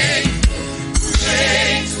 grateful,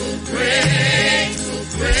 grateful, grateful,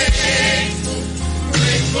 grateful,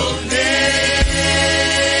 gratefulness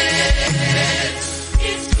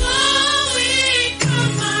is flowing from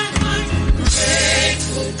my heart.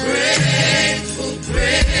 Grateful, grateful,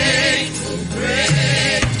 grateful,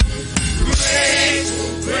 grateful, grateful,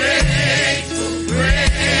 grateful,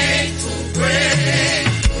 grateful,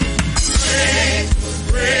 grateful.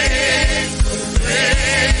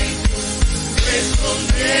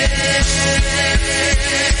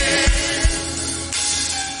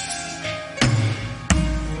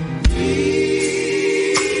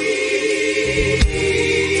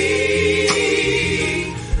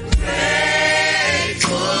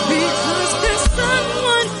 Because there's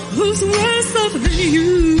someone who's worse off than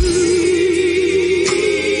you.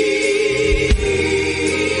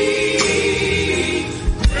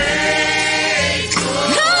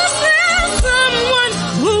 Because there's someone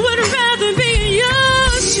who would rather be in your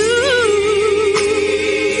shoes.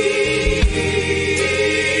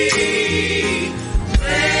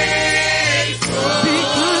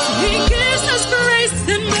 Because he gives us grace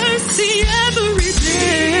and mercy every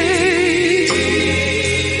day.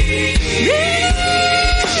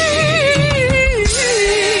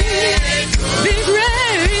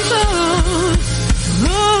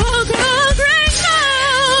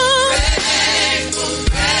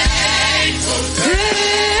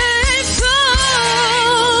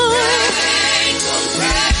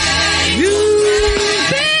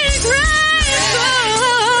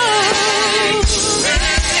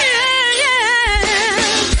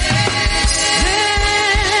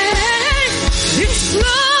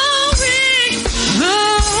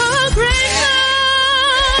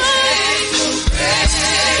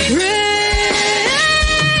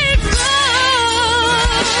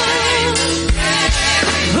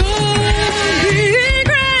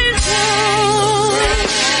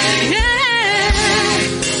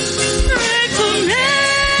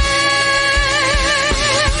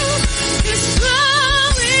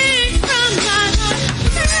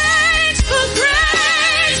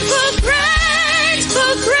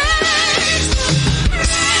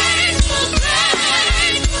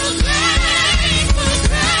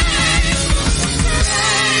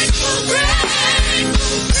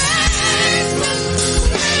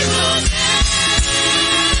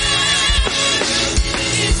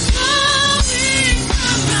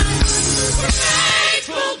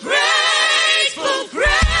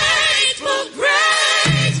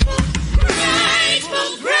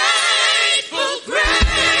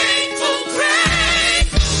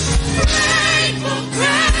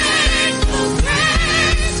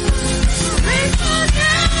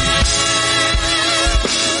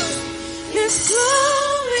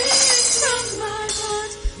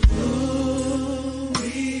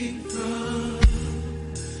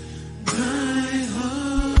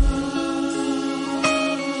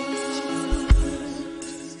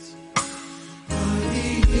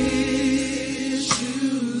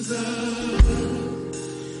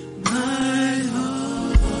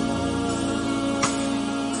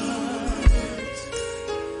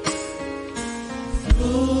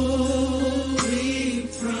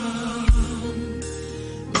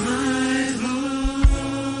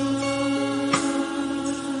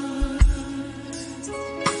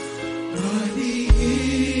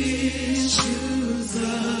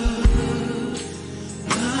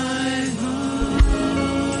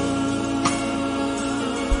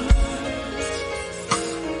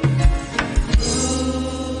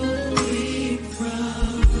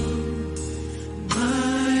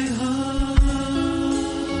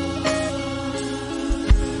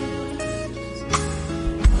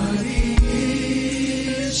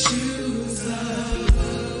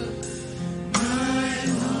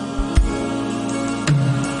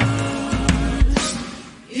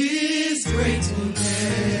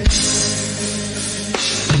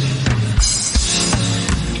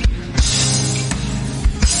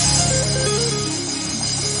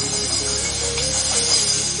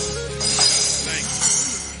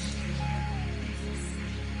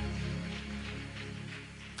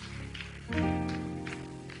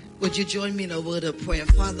 Would you join me in a word of prayer?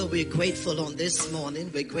 Father, we're grateful on this morning.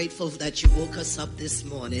 We're grateful that you woke us up this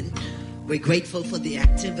morning. We're grateful for the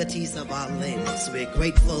activities of our limbs. We're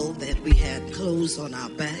grateful that we had clothes on our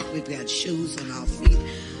back. We've got shoes on our feet.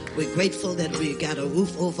 We're grateful that we got a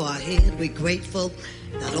roof over our head. We're grateful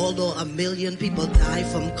that although 1 million people died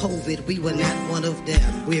from COVID, we were not one of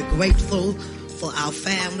them. We're grateful for our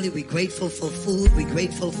family. We're grateful for food. We're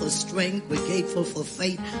grateful for strength. We're grateful for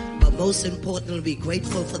faith. But most importantly, we're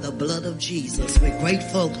grateful for the blood of Jesus. We're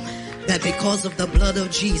grateful that because of the blood of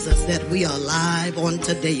Jesus that we are alive on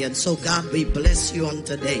today. And so, God, we bless you on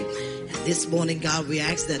today. And this morning, God, we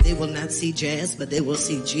ask that they will not see Jazz, but they will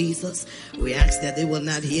see Jesus. We ask that they will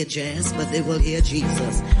not hear Jazz, but they will hear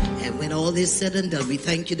Jesus. And when all is said and done, we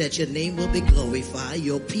thank you that your name will be glorified,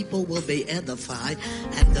 your people will be edified,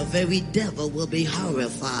 and the very devil will be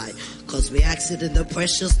horrified. Because we ask it in the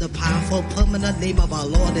precious, the powerful, permanent name of our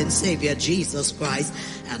Lord and Savior, Jesus Christ.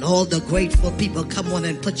 And all the grateful people, come on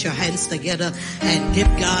and put your hands together and give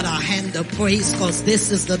God a hand of praise, because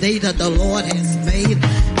this is the day that the Lord has made,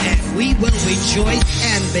 and we will rejoice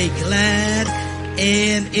and be glad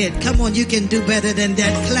in it. Come on, you can do better than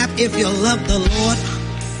that. Clap if you love the Lord.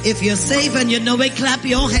 If you're saved and you know it, clap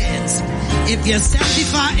your hands. If you're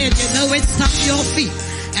sanctified and you know it, stomp your feet.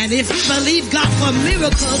 And if you believe God for a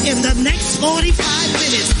miracle in the next 45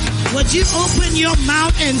 minutes, would you open your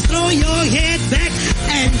mouth and throw your head back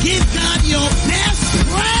and give God your best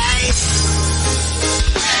praise?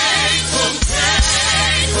 Thankful,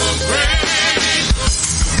 thankful, grateful,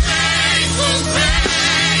 thankful,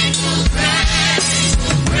 thankful, thankful,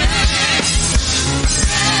 grateful,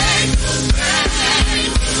 thankful, thankful,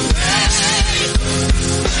 thankful,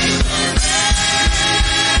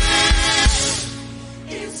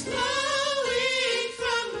 it's flowing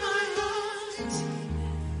from my heart.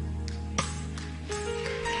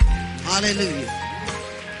 Hallelujah.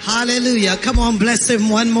 Hallelujah. Come on, bless him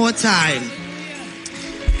one more time.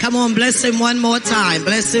 Come on, bless him one more time.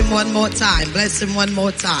 Bless him one more time. Bless him one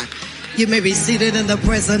more time. You may be seated in the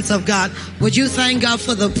presence of God. Would you thank God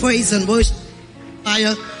for the praise and worship?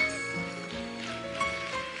 Fire.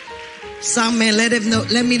 Some man, let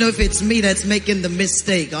me know if it's me that's making the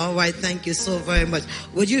mistake. All right, thank you so very much.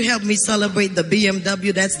 Would you help me celebrate the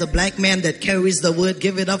BMW? That's the black man that carries the word.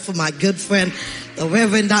 Give it up for my good friend, the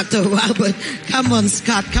Reverend Dr. Robert. Come on,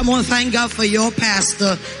 Scott. Come on, thank God for your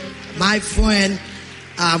pastor, my friend.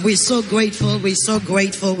 We're so grateful. We're so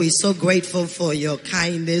grateful. We're so grateful for your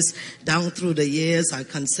kindness down through the years. I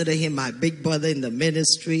consider him my big brother in the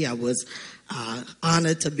ministry. I was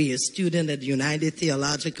honored to be a student at United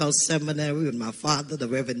Theological Seminary with my father, the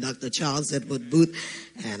Reverend Dr. Charles Edward Booth.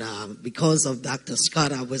 And because of Dr.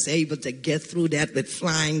 Scott, I was able to get through that with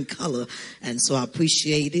flying color. And so I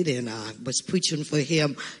appreciate it. And I was preaching for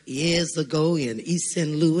him years ago in East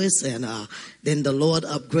St. Louis. And then the Lord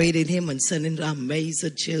upgraded him and sent him to an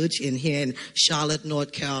amazing church in here in Charlotte,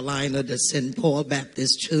 North Carolina, the St. Paul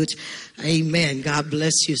Baptist Church. Amen. God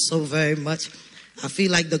bless you so very much. I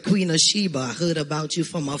feel like the Queen of Sheba. I heard about you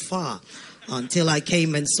from afar until I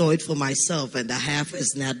came and saw it for myself, and the half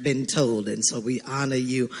has not been told. And so we honor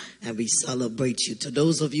you and we celebrate you. To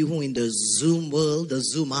those of you who are in the Zoom world, the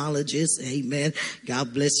Zoomologists, amen.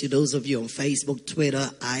 God bless you. Those of you on Facebook, Twitter,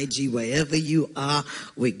 IG, wherever you are,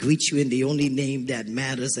 we greet you in the only name that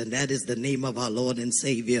matters, and that is the name of our Lord and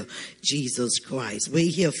Savior, Jesus Christ.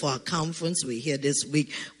 We're here for our conference. We're here this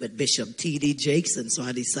week with Bishop T.D. Jakes, and so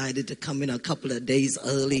I decided to come in a couple of days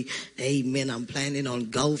early. Amen. I'm planning on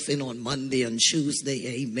golfing on Monday and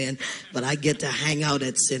Tuesday, amen. But I get to hang out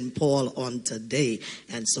at St. Paul on today,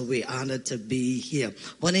 and so we're honored to be here.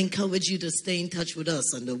 I want to encourage you to stay in touch with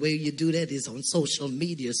us, and the way you do that is on social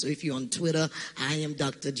media. So if you're on Twitter, I am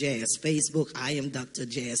Dr. Jazz. Facebook, I am Dr.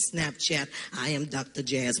 Jazz. Snapchat, I am Dr.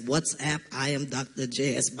 Jazz. WhatsApp, I am Dr.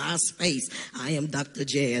 Jazz. MySpace, I am Dr.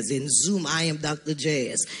 Jazz. In Zoom, I am Dr.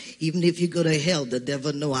 Jazz. Even if you go to hell, the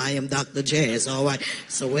devil know I am Dr. Jazz, all right?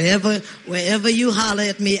 So wherever you holler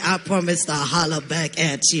at me, I promise I'll holler back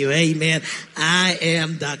at you. Amen. I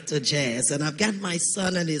am Dr. Jazz. And I've got my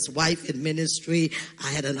son and his wife in ministry.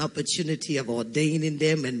 I had an opportunity of ordaining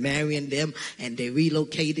them and marrying them, and they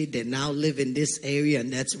relocated. They now live in this area,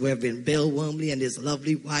 and that's Reverend Bill Wormley and his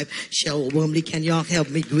lovely wife, Cheryl Wormley. Can y'all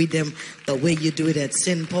help me greet them the way you do it at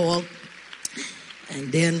St. Paul?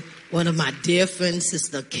 And then One of my dear friends,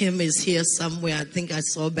 Sister Kim, is here somewhere. I think I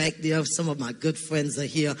saw back there. Some of my good friends are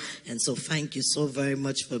here. And so thank you so very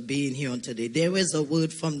much for being here on today. There is a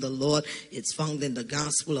word from the Lord. It's found in the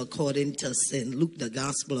Gospel according to St. Luke, the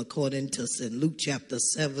Gospel according to St. Luke chapter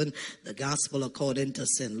 7, the Gospel according to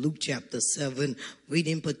St. Luke chapter 7,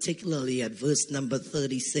 reading particularly at verse number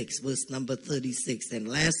 36, verse number 36. And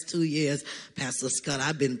last 2 years, Pastor Scott,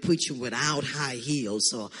 I've been preaching without high heels.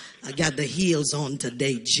 So I got the heels on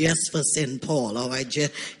today just for St. Paul, all right,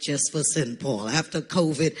 just for St. Paul. After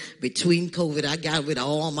COVID, between COVID, I got rid of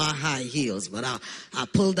all my high heels, but I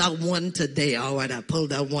pulled out one today, all right, I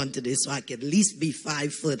pulled out one today so I could at least be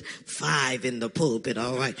 5'5" in the pulpit,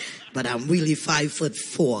 all right, but I'm really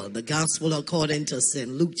 5'4". The Gospel according to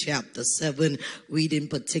St. Luke chapter 7, reading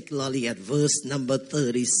particularly at verse number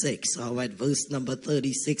 36, all right, verse number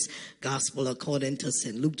 36, Gospel according to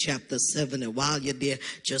St. Luke chapter 7, and while you're there,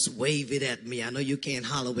 just wave it at me. I know you can't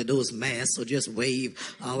holler with those masks, so just wave.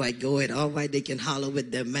 All right, go ahead. All right, they can holler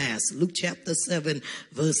with their masks. Luke chapter 7,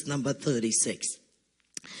 verse number 36.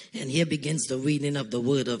 And here begins the reading of the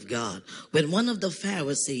word of God. When one of the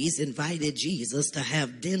Pharisees invited Jesus to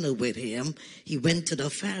have dinner with him, he went to the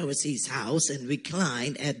Pharisee's house and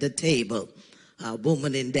reclined at the table. A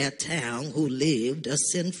woman in that town who lived a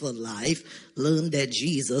sinful life learned that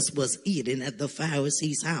Jesus was eating at the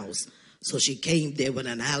Pharisee's house. So she came there with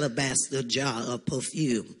an alabaster jar of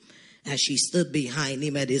perfume. As she stood behind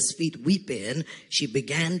him at his feet weeping, she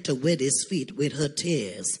began to wet his feet with her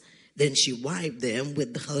tears. Then she wiped them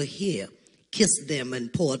with her hair, kissed them,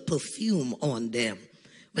 and poured perfume on them.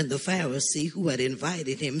 When the Pharisee who had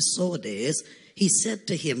invited him saw this, he said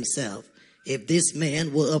to himself, if this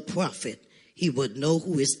man were a prophet, he would know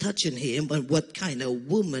who is touching him and what kind of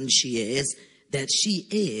woman she is, that she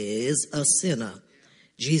is a sinner.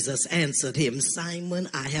 Jesus answered him, Simon,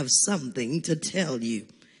 I have something to tell you.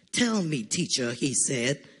 Tell me, teacher, he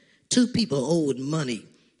said. 2 people owed money,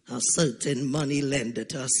 a certain money lender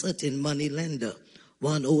to a certain money lender.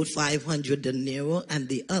 One owed 500 denarii and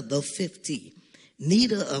the other 50.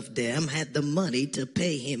 Neither of them had the money to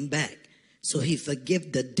pay him back, so he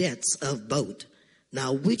forgave the debts of both.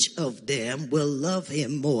 Now, which of them will love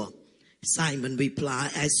him more? Simon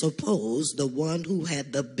replied, I suppose the one who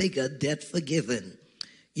had the bigger debt forgiven.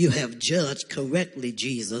 You have judged correctly,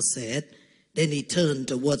 Jesus said. Then he turned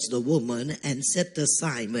towards the woman and said to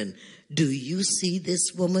Simon, do you see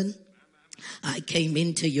this woman? I came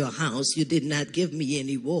into your house. You did not give me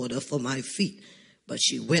any water for my feet, but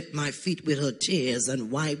she wet my feet with her tears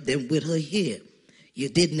and wiped them with her hair. You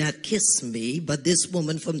did not kiss me, but this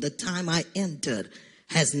woman from the time I entered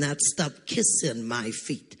has not stopped kissing my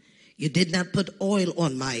feet. You did not put oil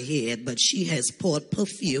on my head, but she has poured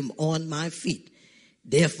perfume on my feet.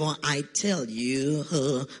 Therefore, I tell you,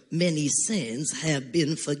 her many sins have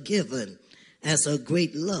been forgiven, as her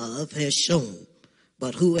great love has shown.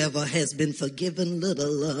 But whoever has been forgiven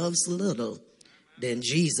little loves little. Then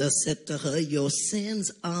Jesus said to her, your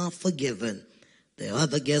sins are forgiven. The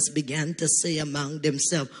other guests began to say among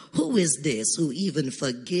themselves, who is this who even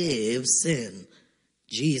forgives sin?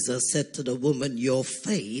 Jesus said to the woman, your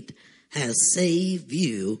faith has saved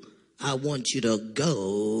you. I want you to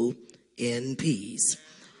go in peace.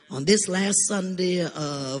 On this last Sunday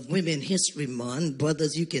of Women History Month,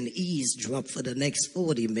 brothers, you can eavesdrop for the next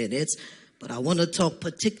 40 minutes, but I want to talk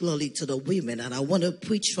particularly to the women, and I want to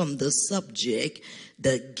preach from the subject,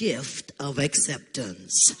 the gift of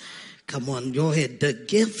acceptance. Come on, go ahead. The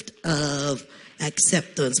gift of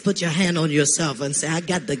acceptance. Put your hand on yourself and say, I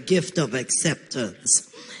got the gift of acceptance.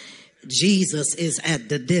 Jesus is at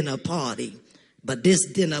the dinner party. But this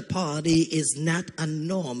dinner party is not a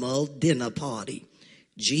normal dinner party.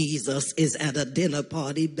 Jesus is at a dinner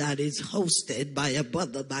party that is hosted by a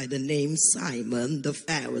brother by the name Simon the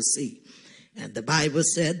Pharisee. And the Bible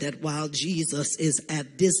said that while Jesus is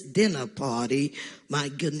at this dinner party, my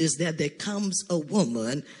goodness, that there comes a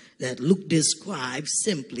woman that Luke describes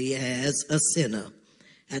simply as a sinner.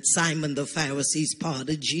 At Simon the Pharisee's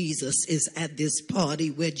party, Jesus is at this party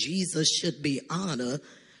where Jesus should be honored.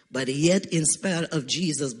 But yet, in spite of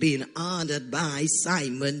Jesus being honored by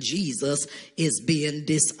Simon, Jesus is being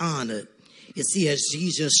dishonored. You see, as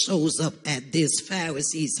Jesus shows up at this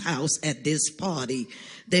Pharisee's house at this party,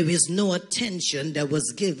 there is no attention that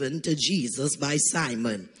was given to Jesus by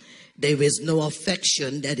Simon. There is no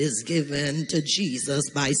affection that is given to Jesus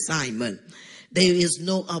by Simon. There is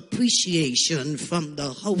no appreciation from the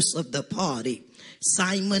host of the party.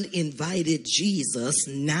 Simon invited Jesus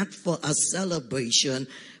not for a celebration,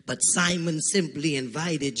 but Simon simply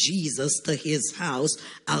invited Jesus to his house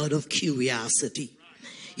out of curiosity.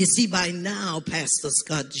 You see, by now, Pastor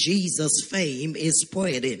Scott, Jesus' fame is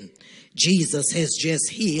spreading. Jesus has just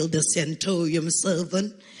healed the centurion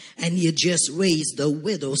servant, and he just raised the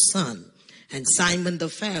widow's son. And Simon the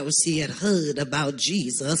Pharisee had heard about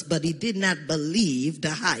Jesus, but he did not believe the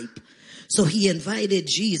hype. So he invited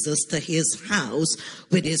Jesus to his house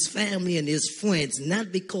with his family and his friends,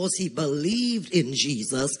 not because he believed in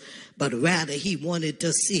Jesus, but rather he wanted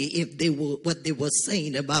to see if what they were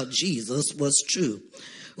saying about Jesus was true.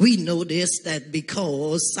 We know this that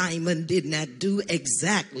because Simon did not do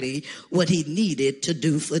exactly what he needed to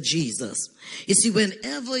do for Jesus. You see,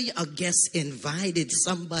 whenever a guest invited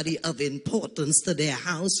somebody of importance to their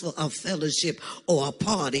house for a fellowship or a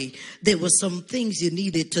party, there were some things you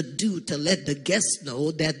needed to do to let the guests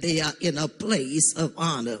know that they are in a place of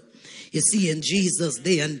honor. You see, in Jesus'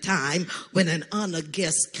 day and time, when an honored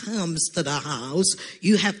guest comes to the house,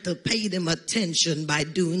 you have to pay them attention by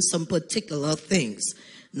doing some particular things.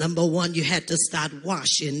 Number one, you had to start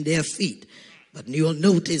washing their feet. But you'll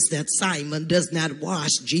notice that Simon does not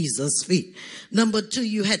wash Jesus' feet. Number two,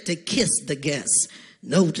 you had to kiss the guests.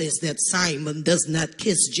 Notice that Simon does not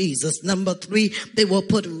kiss Jesus. Number three, they will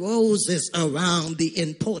put roses around the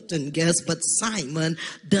important guests, but Simon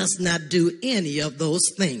does not do any of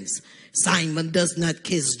those things. Simon does not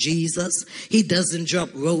kiss Jesus. He doesn't drop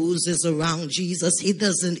roses around Jesus. He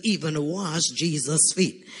doesn't even wash Jesus'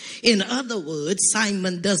 feet. In other words,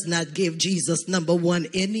 Simon does not give Jesus, number one,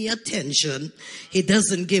 any attention. He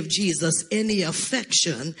doesn't give Jesus any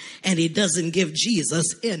affection, and he doesn't give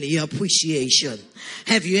Jesus any appreciation.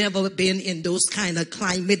 Have you ever been in those kind of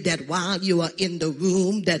climate that while you are in the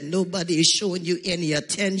room that nobody is showing you any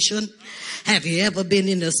attention? Have you ever been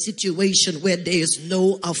in a situation where there is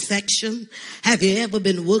no affection? Have you ever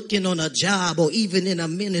been working on a job or even in a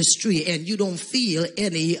ministry and you don't feel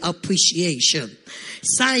any appreciation?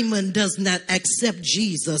 Simon does not accept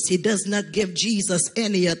Jesus. He does not give Jesus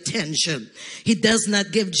any attention. He does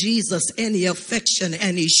not give Jesus any affection,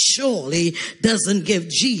 and he surely doesn't give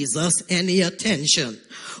Jesus any attention.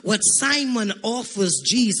 What Simon offers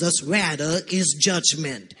Jesus rather is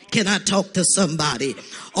judgment. Can I talk to somebody?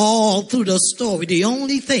 All through the story, the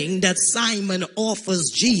only thing that Simon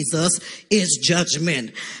offers Jesus is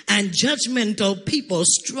judgment. And judgmental people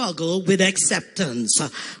struggle with acceptance.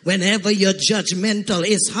 Whenever you're judgmental,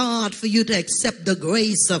 it's hard for you to accept the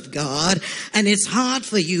grace of God, and it's hard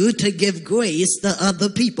for you to give grace to other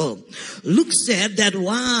people. Luke said that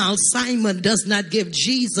while Simon does not give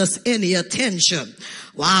Jesus any attention,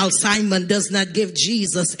 while Simon does not give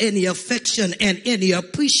Jesus any affection and any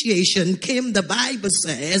appreciation, Kim, the Bible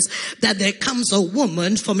says that there comes a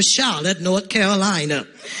woman from Charlotte, North Carolina.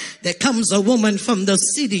 There comes a woman from the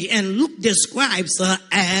city, and Luke describes her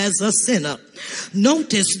as a sinner.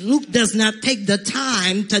 Notice Luke does not take the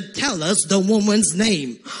time to tell us the woman's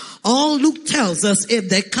name. All Luke tells us is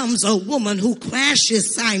there comes a woman who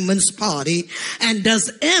crashes Simon's party and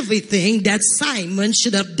does everything that Simon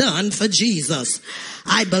should have done for Jesus.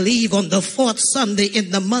 I believe on the fourth Sunday in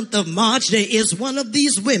the month of March, there is one of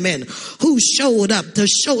these women who showed up to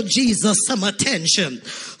show Jesus some attention,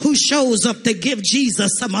 who shows up to give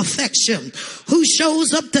Jesus some affection, who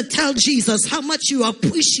shows up to tell Jesus how much you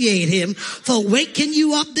appreciate him for waking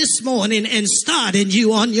you up this morning and starting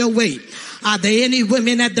you on your way. Are there any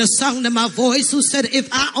women at the sound of my voice who said, if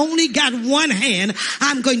I only got one hand,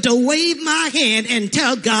 I'm going to wave my hand and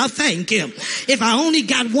tell God thank you. If I only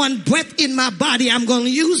got one breath in my body, I'm going to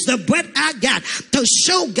use the breath I got to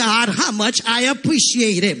show God how much I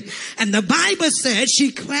appreciate him. And the Bible says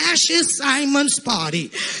she crashes Simon's party.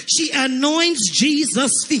 She anoints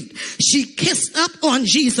Jesus' feet. She kissed up on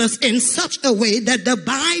Jesus in such a way that the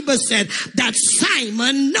Bible said that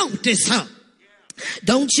Simon noticed her.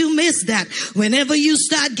 Don't you miss that. Whenever you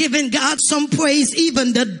start giving God some praise,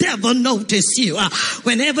 even the devil notices you.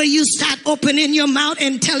 Whenever you start opening your mouth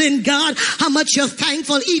and telling God how much you're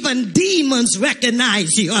thankful, even demons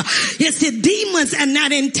recognize you. Yes, the demons are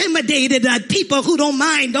not intimidated at people who don't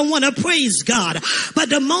want to praise God. But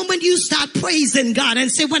the moment you start praising God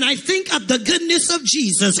and say, when I think of the goodness of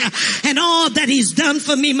Jesus and all that he's done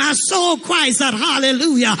for me, my soul cries out,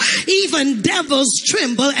 hallelujah. Even devils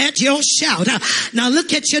tremble at your shout. Now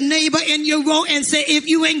look at your neighbor in your row and say, if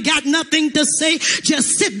you ain't got nothing to say,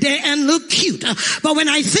 just sit there and look cute. But when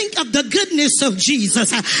I think of the goodness of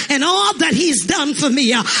Jesus and all that he's done for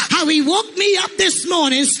me, how he woke me up this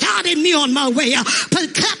morning, started me on my way,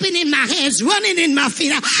 put clapping in my hands, running in my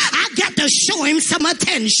feet, I got to show him some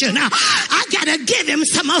attention. I got to give him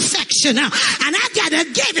some affection. And I got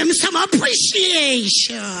to give him some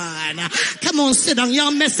appreciation. Come on, sit down.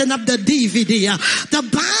 Y'all messing up the DVD. The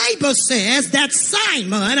Bible says that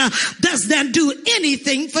Simon does not do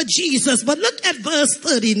anything for Jesus. But look at verse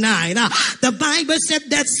 39. The Bible said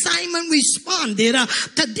that Simon responded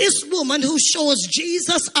to this woman who shows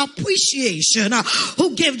Jesus appreciation,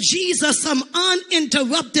 who gave Jesus some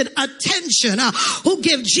uninterrupted attention, who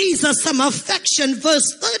gave Jesus some affection.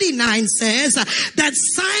 Verse 39 says that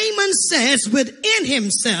Simon says within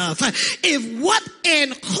himself, if what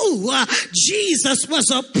and who Jesus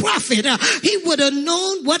was a prophet, he would have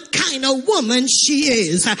known what kind of woman she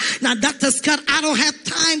is. Now, Dr. Scott, I don't have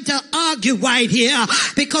time to argue right here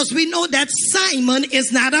because we know that Simon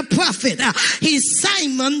is not a prophet. He's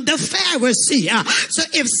Simon the Pharisee. So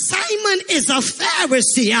if Simon is a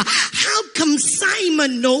Pharisee, how come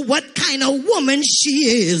Simon know what kind of woman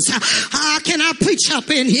she is? Can I preach up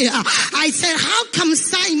in here? I said, how come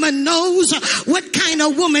Simon knows what kind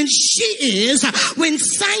of woman she is when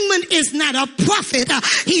Simon is not a prophet?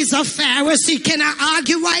 He's a Pharisee. Can I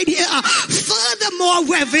argue right here? Furthermore,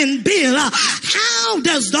 Reverend Bill, how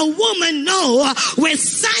does the woman know where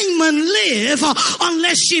Simon live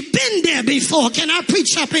unless she been there before? Can I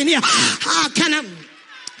preach up in here?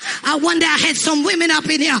 I wonder, I had some women up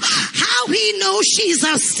in here. How he knows she's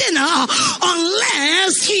a sinner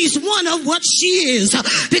unless he's one of what she is.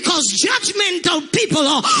 Because judgmental people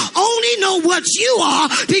only know what you are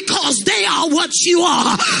because they are what you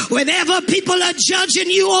are. Whenever people are judging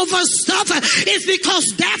you over stuff, it's because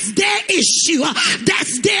that's their issue.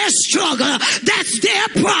 That's their struggle. That's their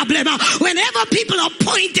problem. Whenever people are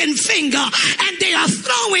pointing finger and they are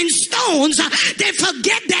throwing stones, they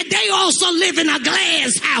forget that they also live in a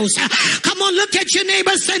glass house. Come on, look at your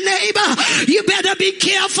neighbor. Say, neighbor, you better be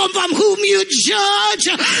careful from whom you judge,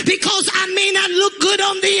 because I may not look good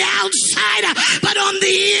on the outside, but on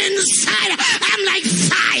the inside, I'm like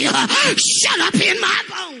fire. Shut up in my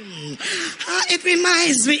bones. It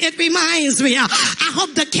reminds me. I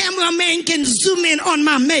hope the cameraman can zoom in on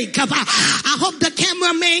my makeup. I hope the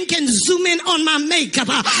cameraman can zoom in on my makeup.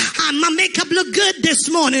 My makeup looked good this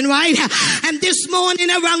morning, right? And this morning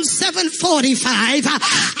around 7:45,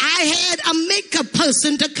 I had a makeup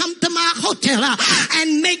person to come to my hotel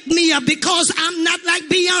and make me up, because I'm not like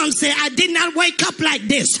Beyonce. I did not wake up like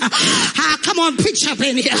this. Come on, preach up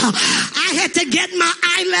in here. I had to get my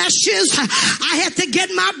eyelashes. I had to get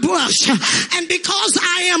my brush. And because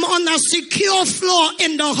I am on a secure floor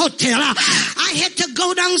in the hotel, I had to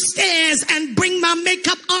go downstairs and bring my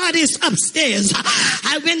makeup artist upstairs.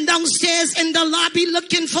 I went downstairs in the lobby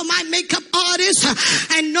looking for my makeup artist,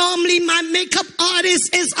 and normally my makeup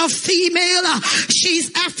artist is a female.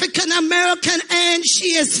 She's African American and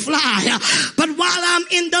she is fly. But while I'm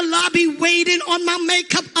in the lobby waiting on my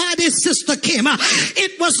makeup artist, Sister Kim,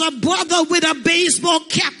 it was a brother with a baseball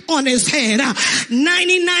cap on his head,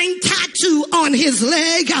 99 tattoo on his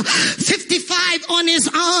leg, 55 on his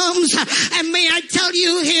arms, and may I tell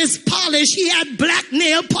you, his polish, he had black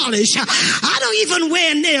nail polish. I don't even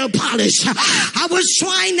wear nail polish. I was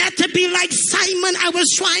trying not to be like Simon. I was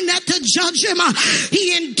trying not to judge him.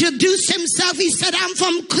 He introduced himself. He said, I'm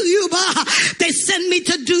from Cuba. They sent me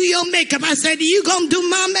to do your makeup. I said, you gonna do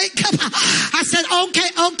my makeup? I said, okay.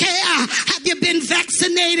 Have you been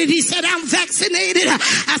vaccinated? He said, I'm vaccinated.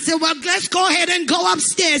 I said, well, let's go ahead and go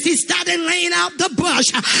upstairs. He started laying out the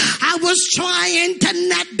brush. I was trying to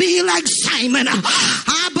not be like Simon,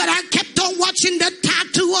 but I kept on watching the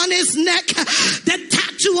tattoo on his neck, the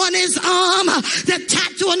tattoo on his arm, the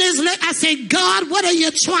tattoo on his leg. I said, God, what are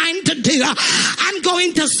you trying to do? I'm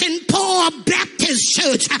going to St. Paul Baptist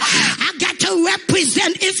Church. I got to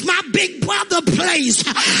represent. It's my big brother place.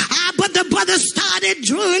 But the brother started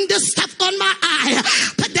drawing the stuff on my eye,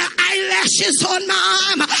 put the eyelashes on my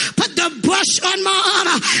arm, put the brush on my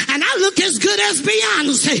arm, and I look as good as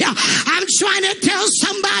Beyonce. I'm trying to tell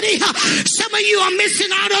somebody, some of you are missing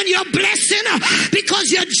out on your blessing because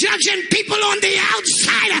you're judging people on the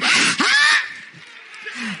outside.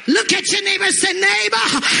 Look at your neighbor and say, neighbor,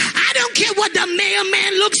 I don't care what the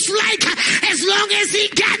mailman looks like as long as he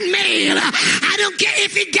got mail. I don't care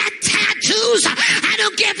if he got tattoos. I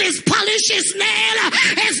don't care if his polish is nail.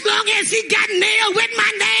 As long as he got mail with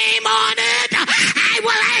my name on it, I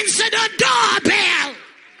will answer the doorbell.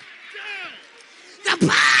 The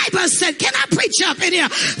Bible said, can I preach up in here?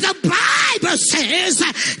 The Bible says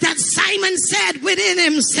that Simon said within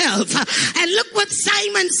himself, and look what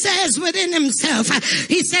Simon says within himself.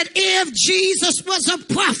 He said, if Jesus was a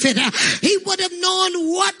prophet, he would have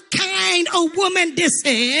known what kind of woman this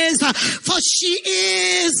is, for she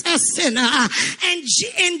is a sinner. And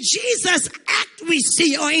in Jesus' act we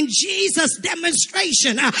see, or in Jesus'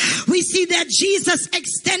 demonstration, we see that Jesus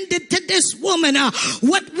extended to this woman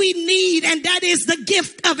what we need, and that is the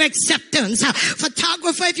gift of acceptance.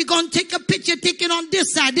 Photographer, if you're going to take a picture, take it on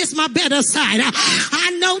this side. This is my better side.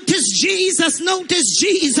 I notice Jesus.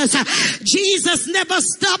 Jesus never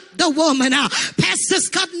stopped the woman. Pastor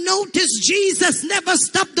Scott noticed Jesus never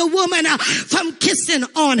stopped the woman from kissing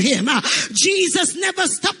on him. Jesus never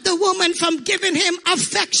stopped the woman from giving him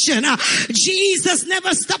affection. Jesus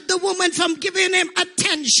never stopped the woman from giving him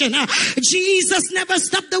attention. Jesus never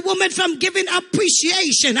stopped the woman from giving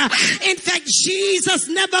appreciation. In fact, Jesus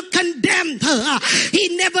never condemned her.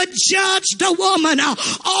 He never judged the woman.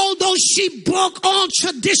 Although she broke all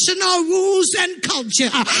traditional rules and culture,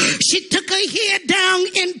 she took her hair down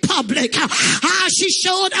in public. She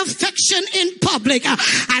showed affection in public. And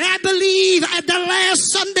I believe at the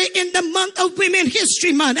last Sunday in the month of Women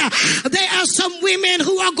History Month, there are some women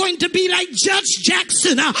who are going to be like Judge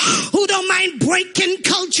Jackson, who don't mind breaking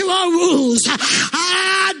cultural rules.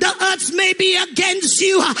 The odds may be against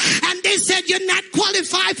you, and they said you're not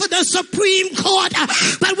qualified for the Supreme Court,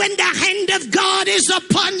 but when the hand of God is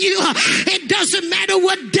upon you, it doesn't matter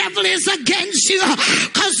what devil is against you,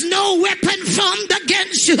 because no weapon formed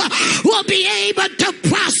against you will be able to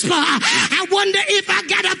prosper. I wonder if I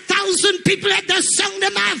got 1,000 people at the sound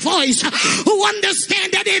of my voice who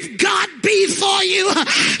understand that if God be for you,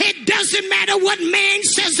 it doesn't matter what man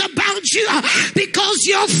says about you, because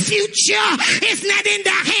your future is not in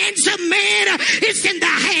the hands of man, it's in the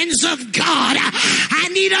hands of God. I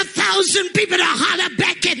need 1,000 people to holler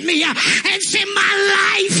back at me and say, my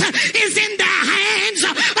life is in the hands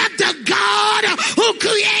of the God who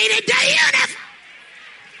created the universe.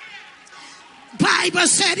 Bible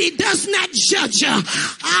said he does not judge you.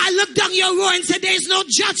 I looked down your row and said there's no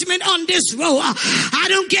judgment on this row. I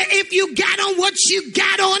don't care if you got on what you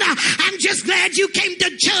got on. I'm just glad you came to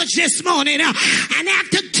church this morning. And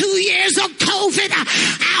after 2 years of COVID,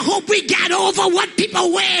 I hope we got over what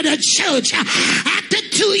people wear to church. After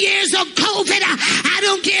 2 years of COVID, I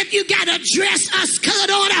don't care if you got a dress, a skirt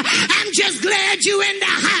on. I'm just glad you in the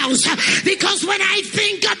house. Because when I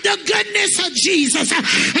think of the goodness of Jesus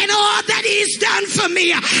and all that he's done for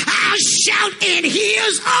me, I'll shout in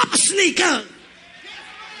heels up, sneaker.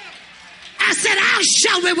 I said, I'll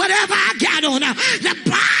shout with whatever I got on. The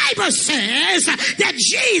Bible says that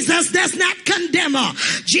Jesus does not condemn her.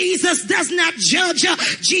 Jesus does not judge her.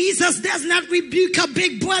 Jesus does not rebuke her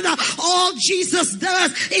big brother. All Jesus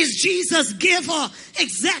does is Jesus give her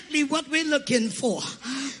exactly what we're looking for.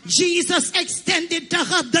 Jesus extended to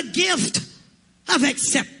her the gift of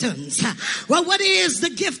acceptance. Well, what is the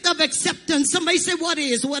gift of acceptance? Somebody say, what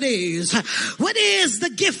is the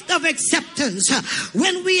gift of acceptance?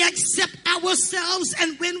 When we accept ourselves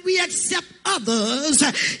and when we accept others,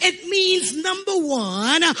 it means, number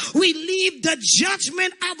one, we leave the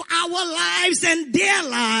judgment of our lives and their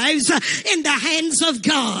lives in the hands of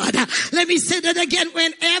God. Let me say that again.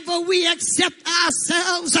 Whenever we accept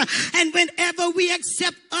ourselves and whenever we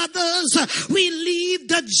accept others, we leave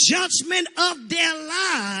the judgment of their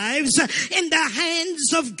lives in the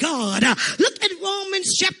hands of God. Look at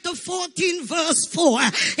Romans chapter 14 verse 4.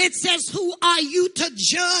 It says, who are you to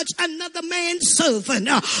judge another man's servant?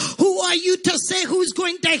 Who are you to say who's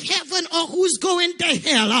going to heaven or who's going to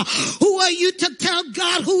hell? Who are you to tell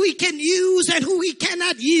God who he can use and who he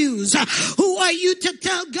cannot use? Who are you to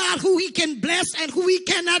tell God who he can bless and who he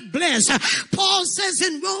cannot bless? Paul says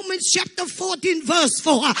in Romans chapter 14 verse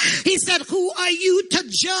 4, he said, who are you to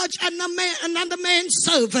judge another man's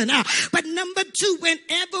servant? But number two,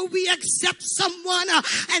 whenever we accept someone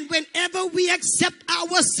and whenever we accept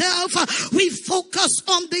ourselves, we focus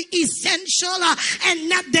on the essential and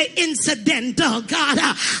not the incidental. God,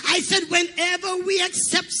 I said whenever we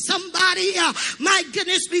accept somebody, my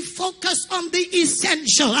goodness, we focus on the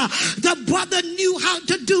essential. The brother knew how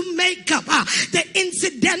to do makeup. The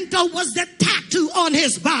incidental was the tattoo on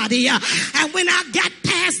his body. And when I got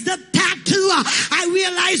past the tattoo, I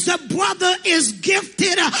realized the brother is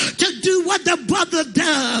gifted to do what the brother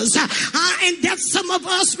does. And that some of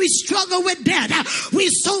us, we struggle with that. We're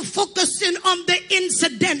so focusing on the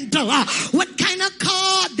incidental. What kind of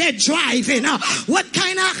car they're driving, what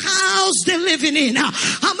kind of house they're living in,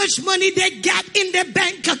 how much money they got in their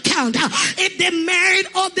bank account, if they're married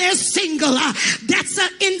or they're single. That's an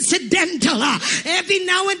incidental. Every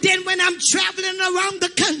now and then when I'm traveling around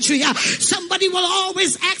the country, somebody will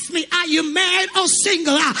always ask me, are you married or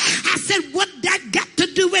single? I said, what that got to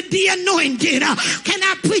to do with the anointing. Can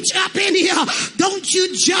I preach up in here? Don't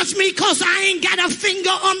you judge me because I ain't got a finger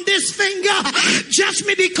on this finger. Judge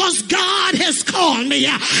me because God has called me.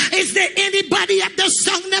 Is there anybody at the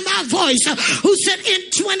sound of my voice who said in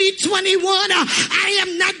 2021, I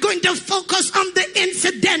am not going to focus on the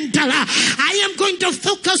incidental. I am going to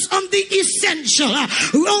focus on the essential.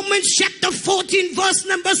 Romans chapter 14 verse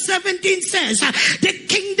number 17 says, the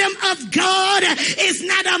kingdom of God is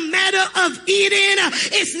not a matter of eating.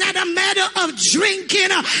 It's not a matter of drinking,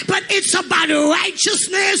 but it's about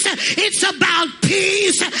righteousness. It's about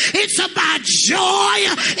peace. It's about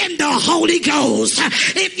joy in the Holy Ghost.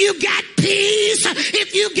 If you got peace,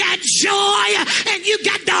 if you got joy, and you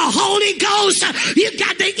got the Holy Ghost, you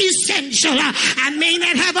got the essential. I may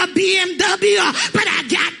not have a BMW, but I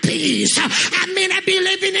got peace. I may not be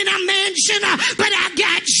living in a mansion, but I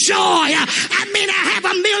got joy. I may not have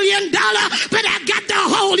 $1 million, but I got the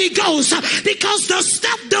Holy Ghost. Because the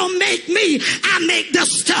stuff don't make me, I make the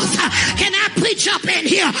stuff. Can I preach up in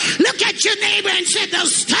here? Look at your neighbor and say, the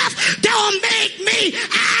stuff don't make me,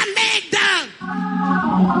 I make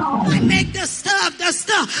the stuff, the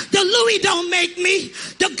stuff. The Louis don't make me.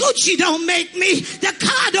 The Gucci don't make me. The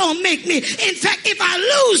car don't make me. In fact, if I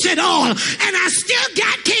lose it all and I still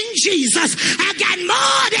got King Jesus, I got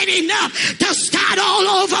more than enough to start all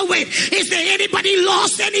over with. Is there anybody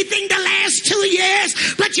lost anything the last 2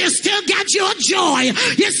 years, but you still got your joy?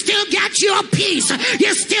 You still got your peace.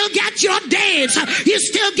 You still got your dance. You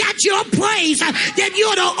still got your praise. Then you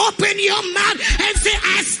ought to open your mouth and say,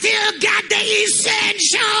 I still got the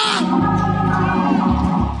essential.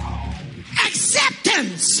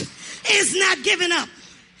 Acceptance is not giving up.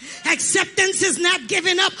 Acceptance is not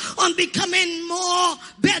giving up on becoming more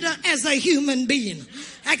better as a human being.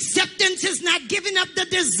 Acceptance is not giving up the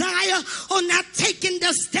desire or not taking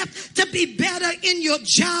the step to be better in your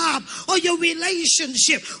job or your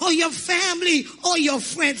relationship or your family or your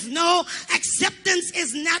friends. No, acceptance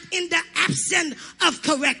is not in the absence of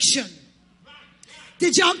correction.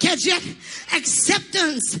 Did y'all catch it?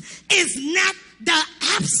 Acceptance is not the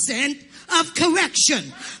absence of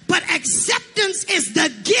correction, but acceptance is the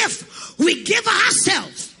gift we give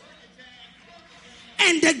ourselves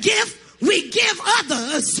and the gift we give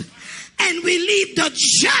others, and we leave the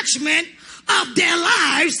judgment of their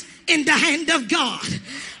lives in the hand of God.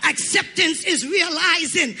 Acceptance is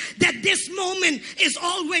realizing that this moment is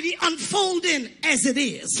already unfolding as it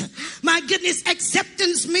is. My goodness,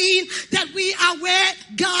 acceptance means that we are where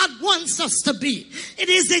God wants us to be. It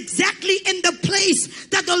is exactly in the place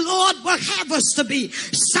that the Lord will have us to be.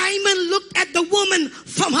 Simon looked at the woman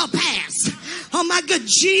from her past. Oh my God,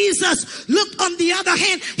 Jesus looked on the other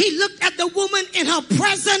hand. He looked at the woman in her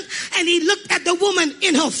present and he looked at the woman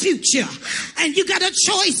in her future. And you got a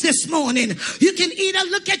choice this morning. You can either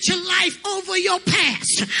look at your life over your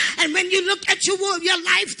past. And when you look at your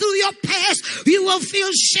life through your past, you will feel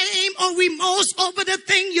shame or remorse over the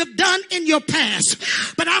thing you've done in your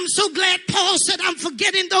past. But I'm so glad Paul said, I'm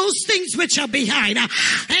forgetting those things which are behind. And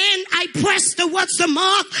I press towards the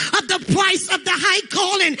mark of the price of the high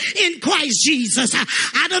calling in Christ Jesus.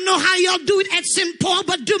 I don't know how y'all do it at St. Paul,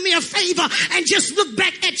 but do me a favor and just look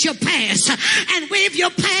back at your past and wave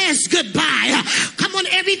your past goodbye. Come on,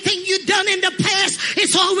 everything you done in the past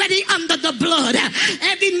is already under the blood.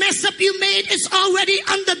 Every mess up you made is already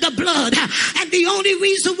under the blood. And the only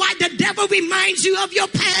reason why the devil reminds you of your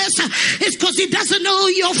past is because he doesn't know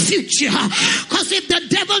your future. Because if the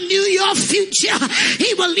devil knew your future,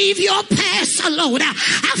 he will leave your past alone.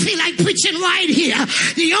 I feel like preaching right here.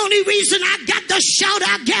 The only reason I got the shout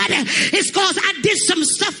I got is because I did some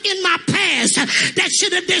stuff in my past that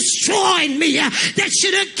should have destroyed me, that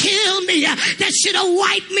should have killed me, that should have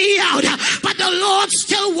wiped me out. But the Lord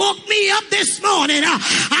still woke me up this morning.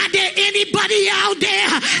 Are there anybody out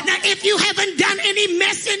there? Now, if you haven't done any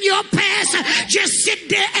mess in your past, just sit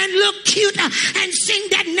there and look cute and sing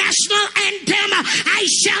that national anthem, I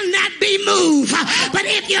shall not be moved. But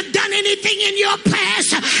if you've done anything in your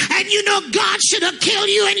past and you know God should have killed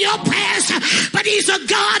you in your past, but he's a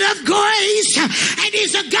God of grace and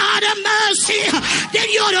he's a God of mercy, then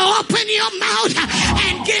you ought to open your mouth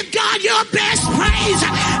and give God your best praise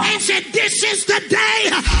and say, this is the day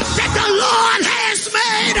that the Lord has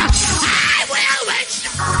made. I will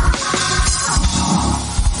rejoice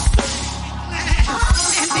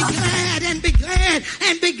and be glad and be glad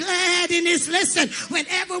and be glad in his practice, listen,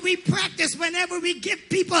 whenever we practice, whenever we give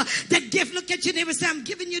people the gift, look at your neighbor and say, I'm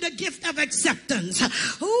giving you the gift of acceptance.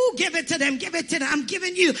 Ooh, give it to them, give it to them. I'm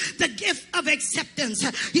giving you the gift of acceptance.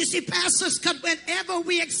 You see, Pastor Scott, whenever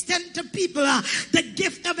we extend to people the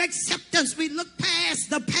gift of acceptance, we look past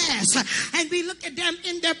the past and we look at them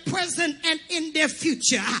in their present and in their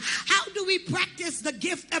future. How do we practice the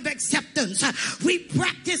gift of acceptance? We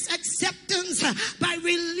practice acceptance by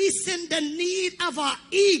releasing the need of our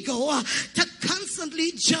ego to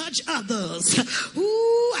constantly judge others.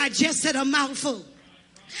 Ooh, I just said a mouthful.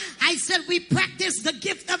 I said we practice the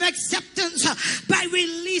gift of acceptance by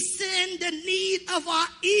releasing the need of our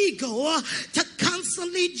ego to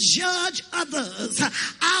constantly judge others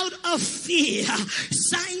out of fear.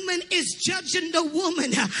 Simon is judging the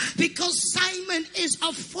woman because Simon is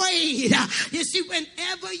afraid. You see,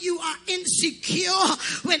 whenever you are insecure,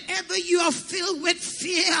 whenever you are filled with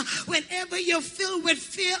fear, whenever you're filled with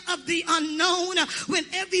fear of the unknown,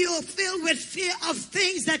 whenever you're filled with fear of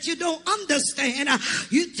things that you don't understand,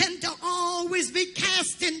 you tend to always be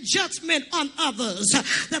casting judgment on others.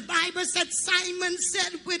 The Bible said Simon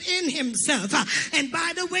said within himself, and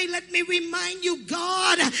by the way, let me remind you,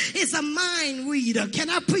 God is a mind reader. Can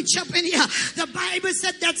I preach up in here? The Bible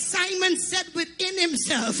said that Simon said within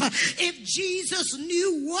himself, if Jesus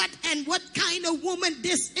knew what kind of woman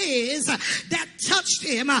this is that touched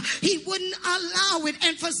him, he wouldn't allow it.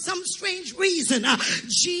 And for some strange reason,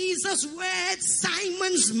 Jesus read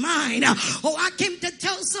Simon's mind. Oh, I came to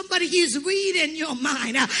tell somebody he's reading your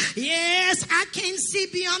mind. Yes, I can't see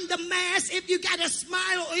beyond the mask if you got a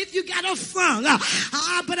smile or if you got a frown.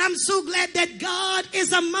 But I'm so glad that God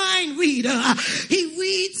is a mind reader. He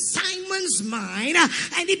reads Simon's mind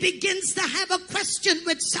and he begins to have a question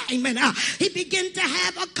with Simon. He began to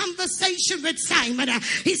have a conversation with Simon.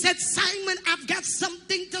 He said, Simon, I've got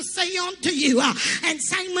something to say unto you. And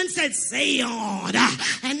Simon said, say on.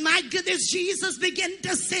 And my goodness, Jesus began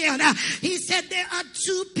to say on. He said, there are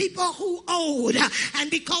two people who owed.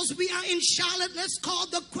 And because we are in Charlotte, let's call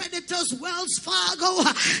the creditors Wells Fargo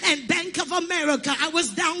and Bank of America. I was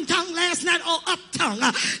downtown last night, or uptown.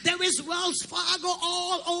 There is Wells Fargo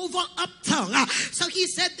all over uptown. So he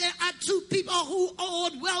said there are two people who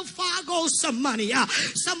owed Wells Fargo some money.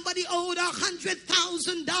 Somebody owed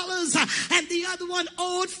 $100,000 and the other one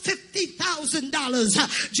owed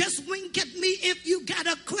 $50,000. Just wink at me if you got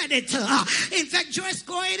a creditor. In fact, just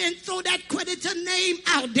go ahead and throw that creditor name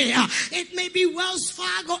out there. It may be Wells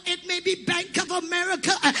Fargo, it may be Bank of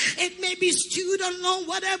America, it may be student loan,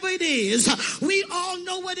 whatever it is. We all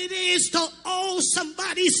know what it is to owe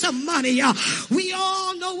somebody some money. We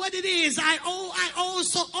all know what it is. I owe,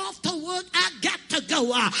 so off to work I got to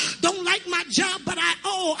go. Don't like my job, but I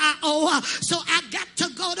owe, so I got to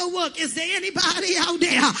go to work. Is there anybody out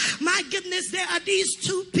there? My goodness, there are these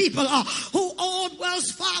two people who owed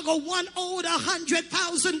Wells Fargo. One owed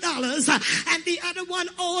 $100,000 and the other one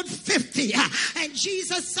owed $50,000. And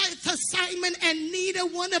Jesus said to Simon, and neither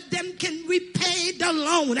one of them can repay the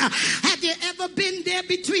loan. Have you ever been there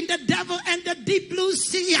between the devil and the deep blue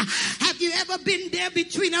sea? Have you ever been there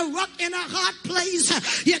between a rock and a hard place?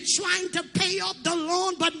 You're trying to pay off the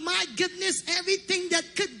loan, but my goodness, everything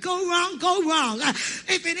that could go wrong, go wrong.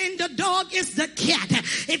 If it ain't the dog, it's the cat.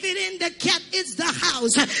 If it ain't the cat, it's the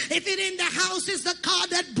house. If it ain't the house, it's the car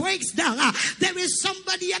that breaks down. There is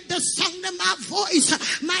somebody at the sound of my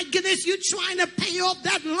voice. My goodness, you're trying to pay off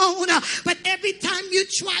that loan, but every time you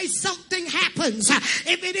try, something happens.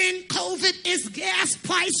 If it ain't COVID, it's gas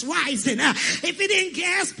price rising. If it ain't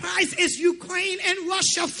gas price, it's Ukraine and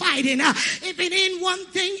Russia fighting. If it ain't one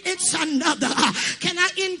thing, it's another. Can I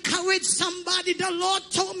encourage somebody? The Lord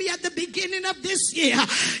told me at the beginning of this year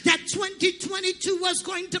that 2022 was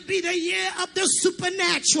going to be the year of the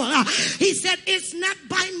supernatural. He said, it's not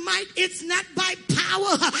by might, it's not by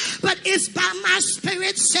power, but it's by my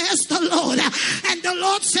spirit, says the Lord. And the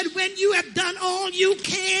Lord said, when you have done all you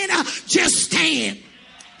can, just stand.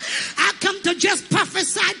 I come to just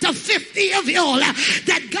prophesy to 50 of y'all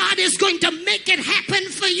that God is going to make it happen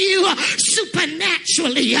for you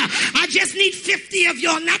supernaturally. I just need 50 of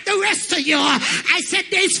y'all, not the rest of y'all. I said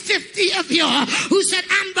there's 50 of y'all who said,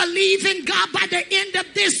 I'm believing God by the end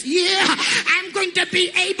of this year, I'm going to be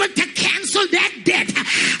able to cancel that debt.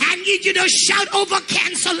 I need you to shout over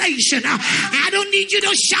cancellation. I don't need you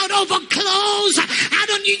to shout over clothes. I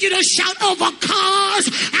don't need you to shout over cars.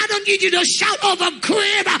 I don't need you to shout over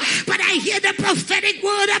crib. But I hear the prophetic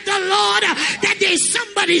word of the Lord that there's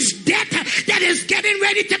somebody's debt that is getting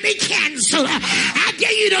ready to be canceled. I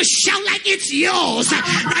dare you to shout like it's yours.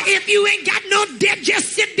 Now, if you ain't got no debt,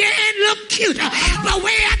 just sit there and look cute. But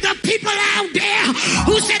where are the people out there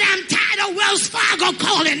who said, I'm tired of Wells Fargo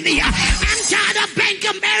calling me? I'm tired of Bank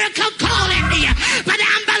America calling me, but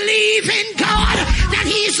I'm believing God that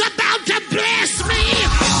he's about to bless me.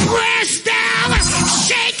 Pressed down,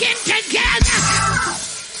 shaken together,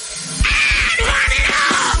 and running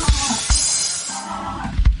up.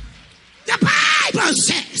 The Bible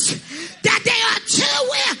says that there are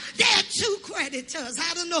two creditors.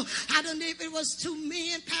 I don't know if it was two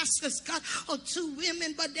men, Pastor Scott, or two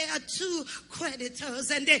women, but there are two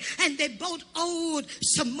creditors, and they both owed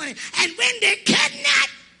some money. And when they could not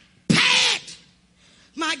pay it,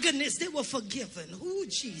 my goodness, they were forgiven. Oh,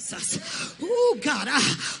 Jesus. Oh, God.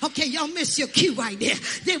 Okay, y'all missed your cue right there.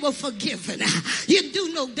 They were forgiven. You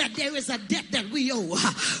do know that there is a debt that we owe.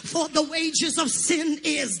 For the wages of sin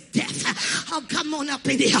is death. Oh, come on up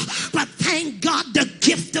in here. But thank God the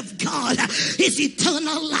gift of God is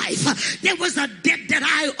eternal life. There was a debt that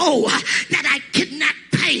I owe that I could not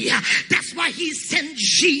pay. That's why he sent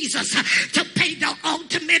Jesus to pay the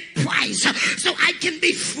ultimate price so I can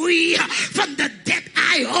be free from the debt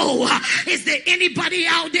I owe. Is there anybody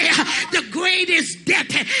out there? The greatest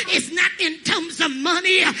debt is not in terms of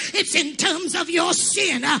money, it's in terms of your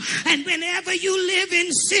sin. And whenever you live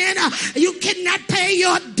in sin, you cannot pay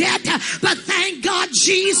your debt. But thank God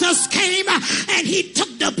Jesus came and he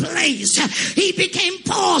took the place. He became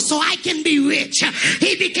poor so I can be rich.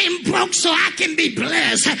 He became broke so I can be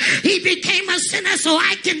blessed. He became a sinner so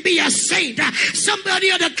I can be a saint.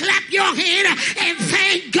 Somebody ought to clap your hand and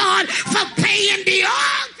thank God for paying the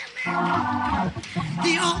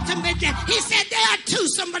ultimate debt. He said there are two.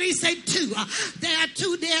 Somebody say two. There are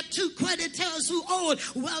two creditors who owed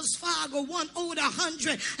Wells Fargo. One owed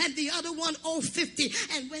 100 and the other one owed 50.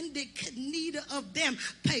 And when they could neither of them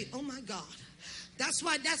pay, oh my God. That's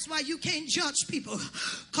why you can't judge people,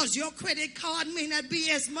 because your credit card may not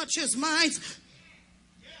be as much as mine.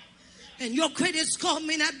 And your credit score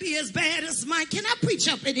may not be as bad as mine. Can I preach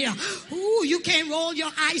up in here? Ooh, you can't roll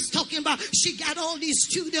your eyes talking about she got all these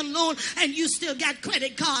student loans and you still got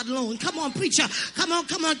credit card loan. Come on, preacher. Come on.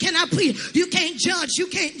 Can I preach? You can't judge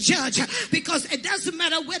because it doesn't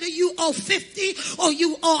matter whether you owe 50 or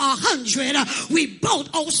you owe 100. We both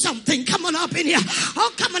owe something. Come on up in here.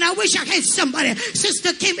 Oh, come on. I wish I had somebody.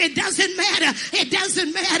 Sister Kim, it doesn't matter. It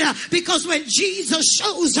doesn't matter because when Jesus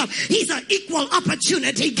shows up, he's an equal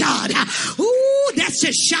opportunity God. Ooh, that's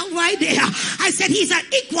a shout right there. I said he's an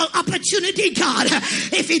equal opportunity God.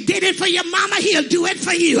 If he did it for your mama, he'll do it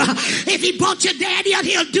for you. If he brought your daddy out,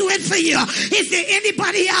 he'll do it for you. Is there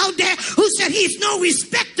anybody out there who said he's no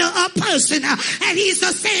respecter of person and he's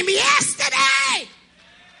the same yesterday,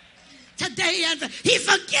 today, and he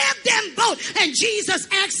forgave them both? And Jesus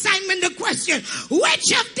asked Simon the question,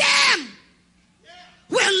 which of them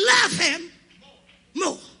will love him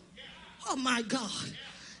more? Oh my God.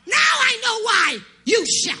 Now I know why you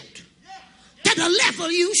shout. To the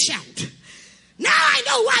level you shout. Now I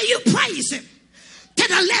know why you praise him. To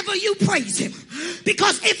the level you praise him.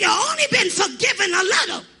 Because if you've only been forgiven a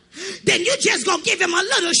little, then you just gonna give him a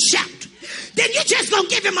little shout. Then you just gonna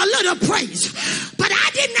give him a little praise. But I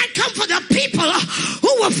did not come for the people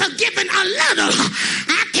who were forgiven a little.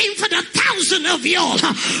 I came for the 1,000 of y'all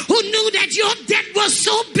who knew that your debt was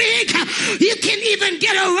so big you can't even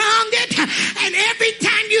get around it. And every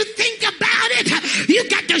time you think about it, you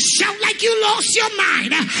got to shout like you lost your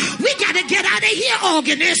mind. We got to get out of here,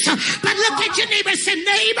 organist. But look at your neighbor and say,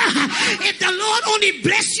 neighbor, if the Lord only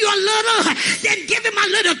bless you a little, then give him a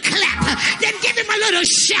little clap. Then give him a little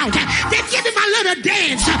shout. Then give him a little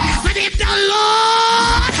dance. But if the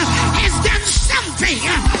Lord has done something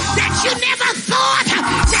that you never thought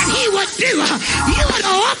that he would do, you would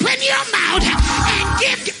open your mouth and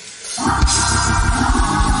give.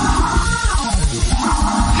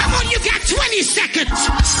 Come on, you got 20 seconds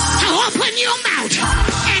to open your mouth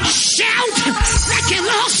and shout like you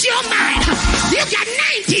lost your mind. You got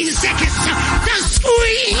 19 seconds to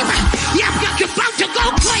scream. You're about to go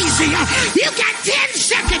crazy. You got 10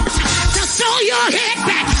 seconds to throw your head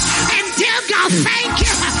back and tell God, thank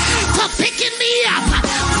you for picking me up.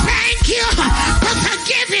 Thank you for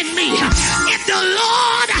forgiving me. If the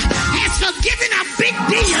Lord has forgiven a big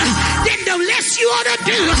deal, then the less you ought to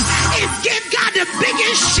do is give God the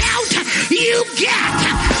biggest shout you got.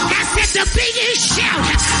 I said the biggest shout.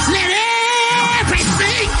 Let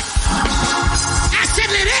everything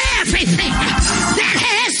that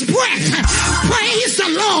has breath praise the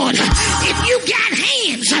Lord. If you got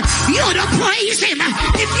hands, you ought to praise him.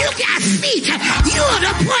 If you got feet, you ought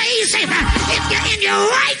to praise him. If you're in your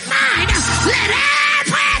right mind, let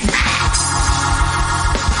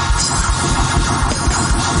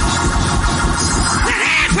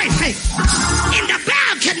everything in the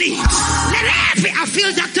balcony, I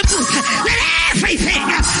feel Dr. Booth, let everything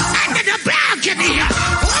under the balcony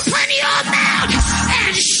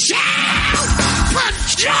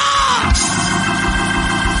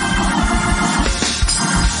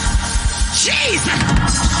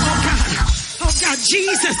Jesus. Oh God,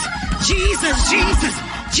 Jesus.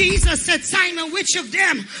 Jesus said, Simon, which of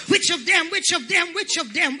them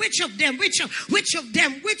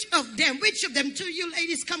to you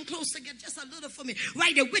ladies, come close again just a little for me.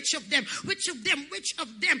 Right there, which of them will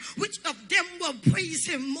praise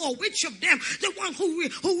him more? Which of them, the one who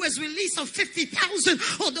was released of 50,000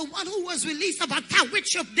 or the one who was released of 1,000?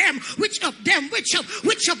 Which of them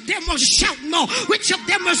will shout more? Which of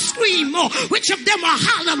them will scream more? Which of them will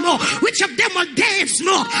holler more? Which of them will dance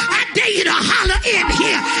more? I dare you to holler in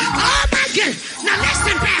here. Oh my goodness. Now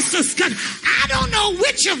listen, Pastor Scott, I don't know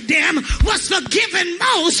which of them was forgiven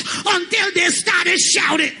most until they started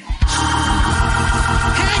shouting.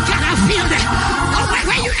 Hey God, I feel that. Oh,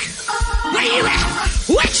 where you at? Where you at?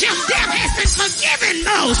 Which of them has been forgiven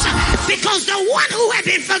most? Because the one who has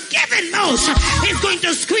been forgiven most is going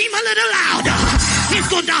to scream a little louder. He's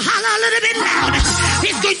going to holler a little bit louder.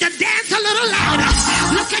 He's going to dance a little louder.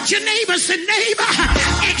 Look at your neighbor, say, neighbor,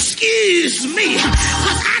 excuse me,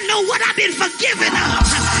 because I know what I've been forgiven of.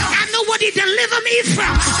 I know what he delivered me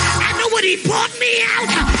from. I know what he brought me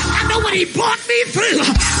out. I know what he brought me through.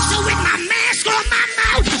 So with my mask on my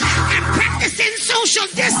mouth and practicing social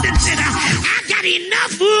distancing, I got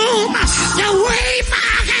enough room to wave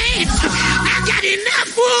my hands. I got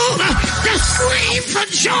enough room to scream for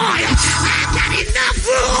joy. I got enough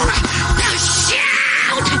room to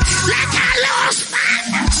shout like I lost my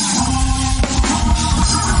mind.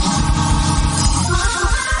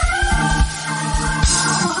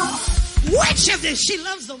 Which of them? She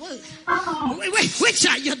loves the word. Which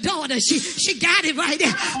are your daughters? She got it right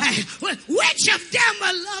there. Which of them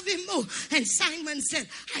will love him more? And Simon said,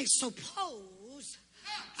 I suppose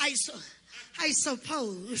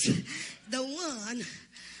the one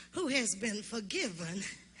who has been forgiven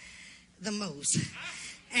the most.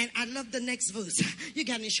 And I love the next verse. You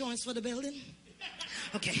got insurance for the building?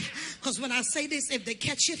 Okay, because when I say this, if they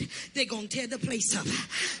catch it, they're going to tear the place up.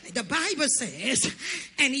 The Bible says,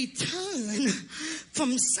 and he turned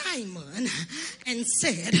from Simon and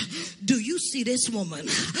said, do you see this woman?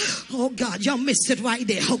 Oh God, y'all missed it right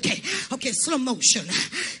there. Okay, slow motion.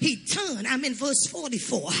 He turned, I'm in verse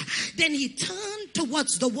 44. Then he turned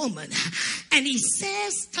towards the woman and he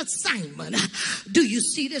says to Simon, do you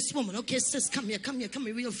see this woman? Okay, sis, come here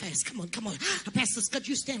real fast. Come on. Pastor Scott,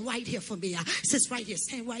 you stand right here for me. Sis, right here.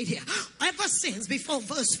 Stand right here. Ever since before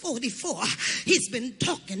verse 44, he's been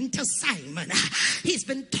talking to Simon.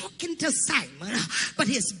 But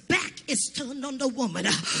his back is turned on the woman.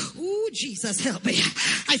 Ooh, Jesus, help me.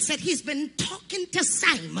 I said he's been talking to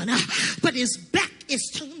Simon, but his back is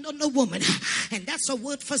turned on the woman. And that's a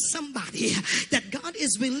word for somebody that God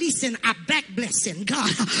is releasing a back blessing. God,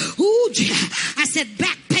 ooh, I said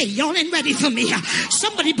back pay. Y'all ain't ready for me.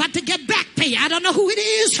 Somebody about to get back pay. I don't know who it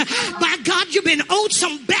is. By God, you've been owed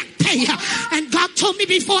some back pay. And God told me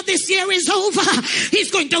before this year is over, he's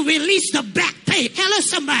going to release the back pay. Hello,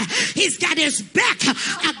 somebody. He's got his back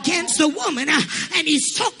against the woman and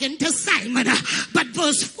he's talking to Simon. But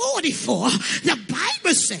verse 44, the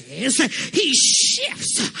Bible says he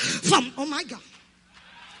shifts from, oh my God.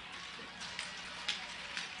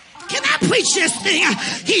 Can I preach this thing?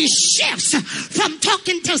 He shifts from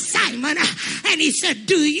talking to Simon and he said,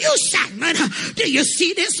 do you, Simon, do you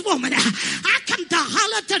see this woman? I come to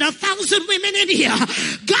holler to the 1,000 women in here.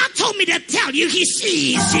 God told me to tell you he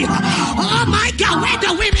sees you. Oh my God, where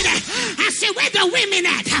the women at? I said, where the women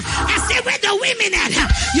at? Where the women at?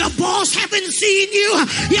 Your boss haven't seen you.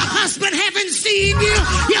 Your husband haven't seen you.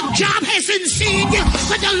 Your job hasn't seen you.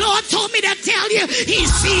 But the Lord told me to tell you he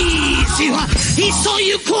sees you. He saw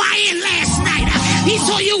you crying last night. He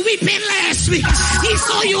saw you weeping last week. He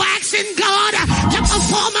saw you asking God to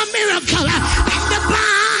perform a miracle. And the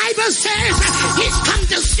Bible says he's come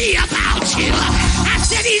to see about you. I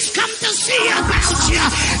said he's come to see about you.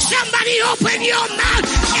 Somebody open your mouth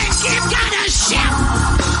and give God a shout.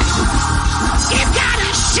 Give God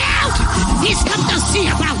a shout. He's come to see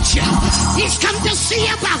about you. He's come to see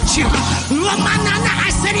about you. Romanana, I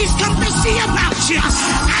said he's come to see about you.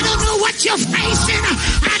 I don't know what you're facing.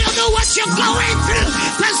 I don't know what you're going through.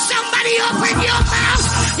 But somebody open your mouth.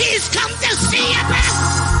 He's come to see about you.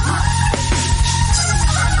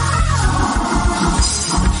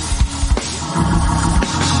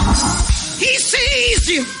 He sees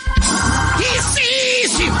you. He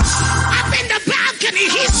sees you. Up in the balcony,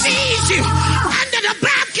 he sees you. Under the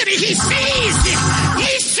balcony, he sees you.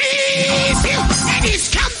 He sees you. And he's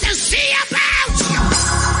come to see about you.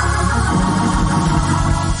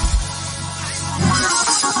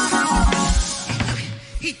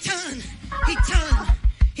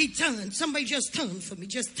 He turn. Somebody just turn for me.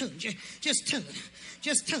 Just turn. Just turn.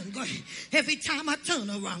 Just turn. Go ahead. Every time I turn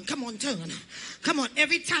around. Come on, turn. Come on.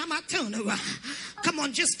 Every time I turn around. Come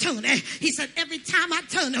on, just turn. He said, every time I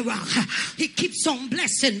turn around, he keeps on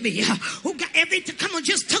blessing me. Who got everything? Come on,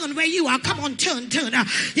 just turn where you are. Come on, turn.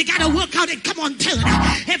 You got to work out it. Come on, turn.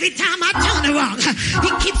 Every time I turn around,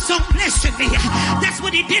 he keeps on blessing me. That's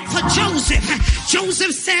what he did for Joseph.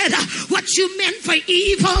 Joseph said, what you meant for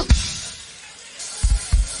evil,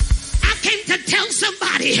 came to tell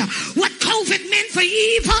somebody what COVID meant for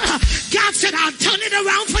evil. God said, I'll turn it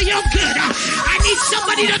around for your good. I need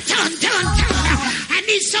somebody to turn. I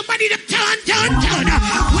need somebody to turn.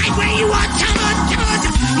 Right where you are, turn.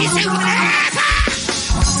 He said, whatever.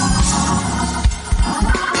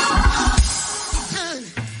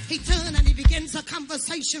 He turned and he begins a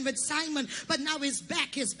conversation with Simon, but now his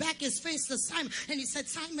back is faced to Simon. And he said,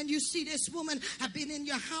 Simon, you see this woman? I've been in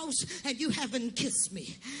your house and you haven't kissed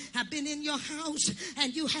me. I've been in your house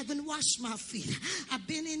and you haven't washed my feet. I've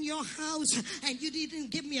been in your house and you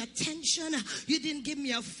didn't give me attention. You didn't give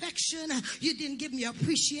me affection. You didn't give me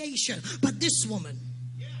appreciation. But this woman,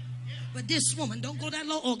 don't go that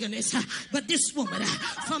low, organist. But this woman,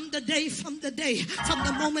 from the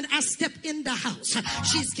moment I step in the house,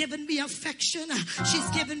 she's given me affection. She's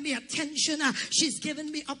given me attention. She's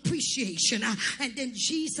given me appreciation. And then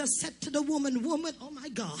Jesus said to the woman, oh my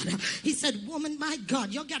God. He said, woman, my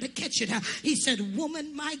God. Y'all got to catch it. He said,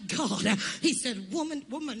 woman, my God. He said, woman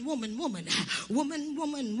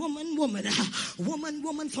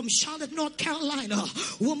from Charlotte, North Carolina.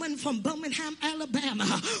 Woman from Birmingham,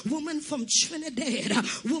 Alabama. Woman from Trinidad,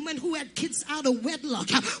 women who had kids out of wedlock,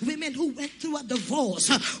 women who went through a divorce,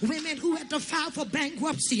 women who had to file for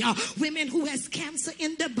bankruptcy, women who has cancer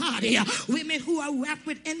in their body, women who are wrapped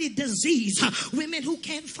with any disease, women who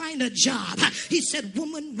can't find a job. He said,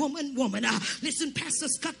 woman. Listen, Pastor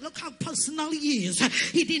Scott, look how personal he is.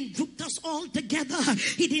 He didn't group us all together.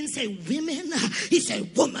 He didn't say women. He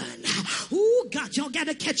said woman. Oh God, y'all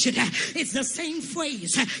gotta catch it. It's the same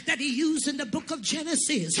phrase that he used in the book of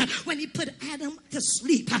Genesis when he put Adam to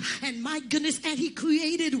sleep. And my goodness, and he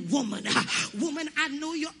created woman. Woman, I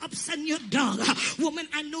know your ups and your downs. Woman,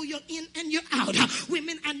 I know you're in and you're out.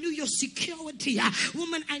 Women, I knew your security.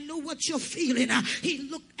 Woman, I know what you're feeling. He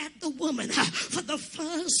looked at the woman for the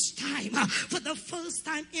first time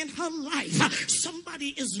in her life.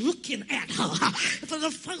 Somebody is looking at her for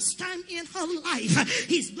the first time in her life.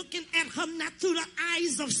 He's looking at her not through the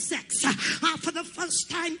eyes of sex. For the first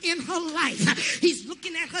time in her life, he's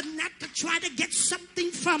looking at her not to try to get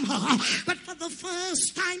something from her, but for the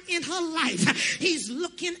first time in her life, he's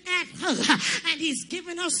looking at her and he's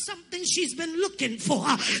giving her something she's been looking for.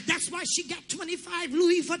 That's why she got 25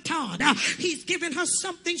 Louis Vuitton. He's giving her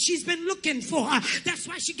something she's been looking for. That's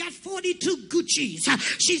why she got 42 Gucci's.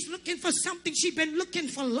 She's looking for something. She's been looking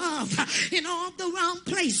for love in all the wrong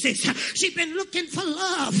places. She's been looking for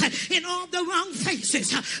love in all the wrong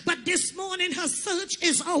faces. But this morning her search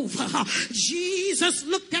is over. Jesus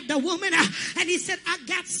looked at the woman and he said, I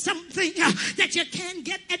got something that you can't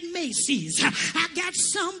get at Macy's. I got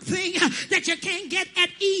something that you can't get at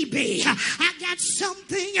eBay. I got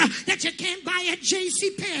something that you can't buy at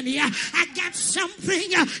JCPenney. I got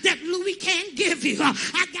something that Louis can't give you.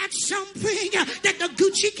 I got something that the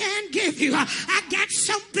Gucci can't give you. I got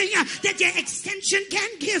something that your extension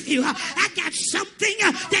can't give you. I got something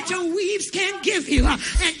that your weaves can't give you.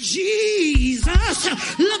 And Jesus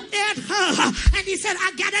looked at her and he said,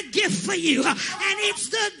 I got a gift for you. And it's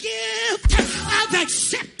the gift of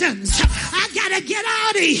acceptance. I gotta get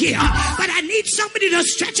out of here, but I need somebody to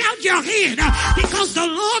stretch out your hand because the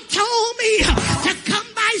Lord told me to come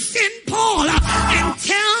by St. Paul and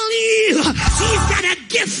tell you he's got a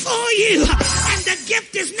gift for you. And the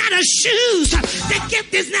gift is not a shoes. The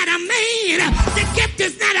gift is not a man. The gift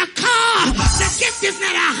is not a car. The gift is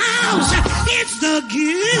not a house. It's the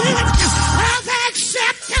gift of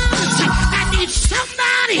acceptance. I need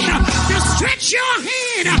somebody to stretch your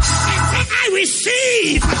hand and say, I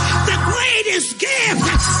receive the greatest gift,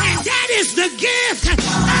 and that is the gift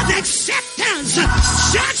of acceptance.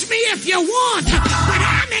 Judge me if you want, but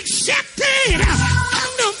I'm accepted.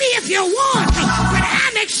 Come to me if you want, but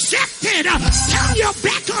I'm accepted. Turn your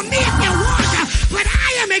back on me if you want, but I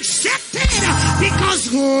am accepted because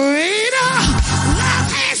greater love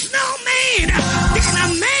has no man than a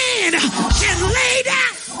man can lay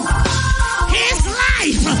down his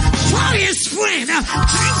life for his friend.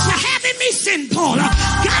 Thanks for having me, St. Paul.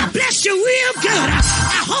 God bless you real good.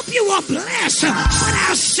 I hope you were blessed. But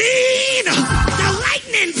I've seen the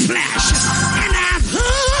lightning flash and I've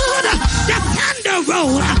heard the thunder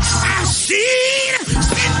roll. I've seen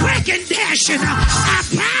spin breaking dashing.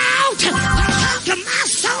 I've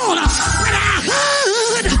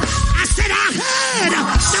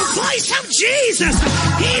Jesus,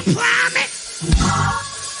 he promised.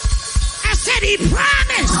 I said he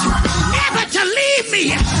promised never to leave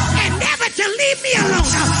me and never to leave me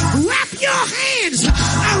alone. Wrap your hands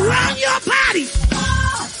around your body.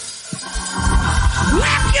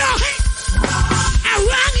 Wrap your hands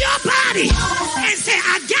around your body and say,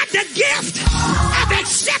 I got the gift of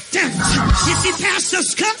acceptance. You see, Pastor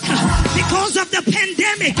Scott, because of the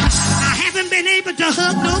pandemic, I haven't been able to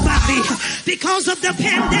hug nobody. Because of the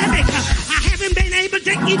pandemic, I haven't been able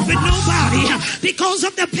to eat with nobody. Because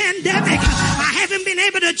of the pandemic, I haven't been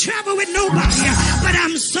able to travel with nobody. But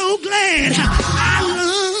I'm so glad I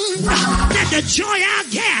learned that the joy I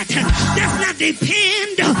get does not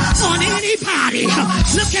depend on anybody.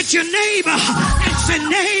 Look at your neighbor and say,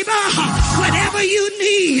 neighbor, whatever you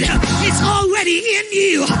need, it's already in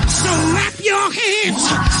you. So wrap your hands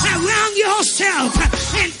around yourself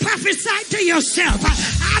and prophesy to yourself.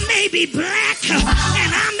 I may be black and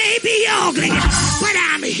I may be ugly, but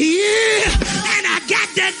I'm here and I got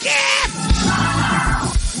the gift.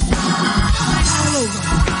 All over.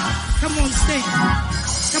 Come on, stand.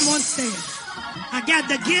 Come on, stand. I got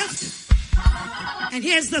the gift. And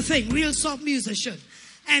here's the thing, real soft musician.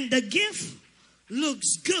 And the gift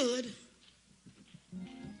looks good.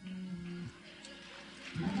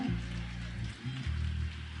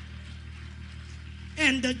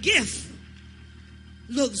 And the gift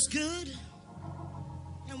looks good.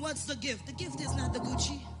 And what's the gift? The gift is not the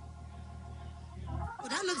Gucci. Well,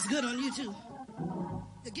 that looks good on you too.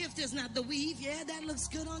 The gift is not the weave. Yeah, that looks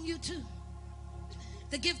good on you too.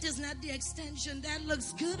 The gift is not the extension. That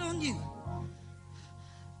looks good on you.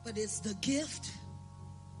 But it's the gift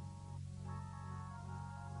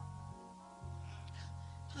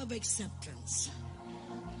of acceptance.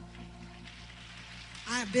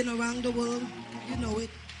 I've been around the world. You know it.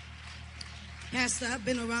 Pastor, I've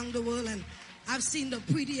been around the world and I've seen the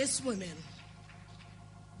prettiest women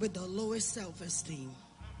with the lowest self-esteem.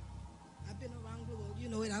 I've been around the world. You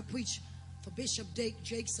know it. I preach for Bishop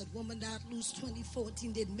Jakes at Woman That Loose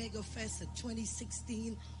 2014, did Mega Fest at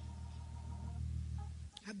 2016.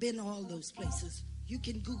 I've been all those places. You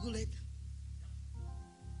can Google it.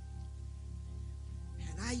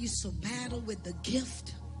 And I used to battle with the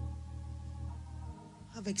gift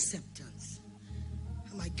of acceptance.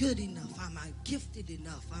 Am I good enough? Am I gifted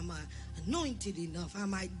enough? Am I anointed enough?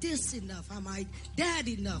 Am I this enough? Am I that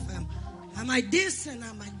enough? Am I this and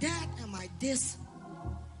am I that? Am I this and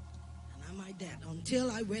am I that?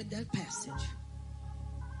 Until I read that passage.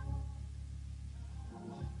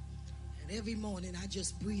 And every morning I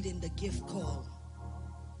just breathe in the gift called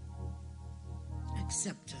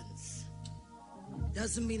acceptance.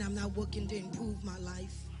 Doesn't mean I'm not working to improve my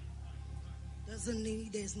life. Doesn't mean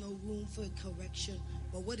there's no room for correction.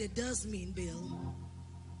 But what it does mean, Bill,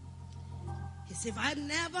 is if I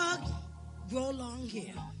never grow long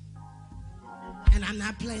hair, and I'm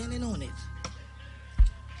not planning on it,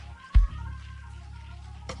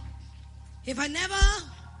 if I never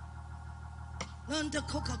learn to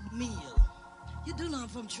cook a meal, you do know I'm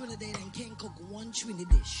from Trinidad and can't cook one Trini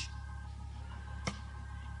dish.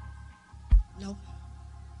 No.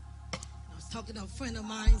 I was talking to a friend of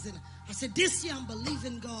mine and I said, this year I'm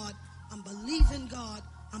believing God. I'm believing God.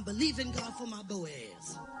 I'm believing God for my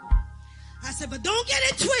Boaz. I said, but don't get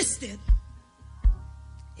it twisted.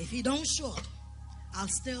 If he don't show up, I'll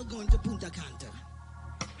still go into Punta Cana.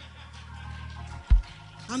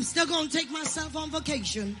 I'm still going to take myself on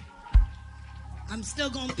vacation. I'm still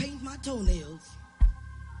going to paint my toenails.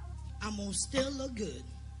 I'm going to still look good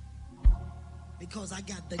because I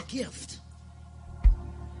got the gift.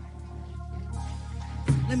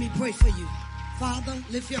 Let me pray for you. Father,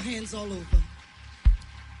 lift your hands all over.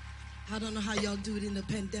 I don't know how y'all do it in the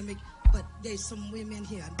pandemic, but there's some women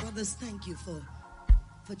here. And brothers, thank you for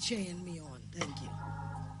cheering me on. Thank you.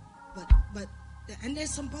 But and there's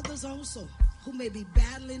some brothers also who may be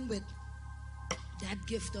battling with that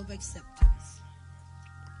gift of acceptance.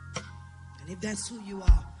 And if that's who you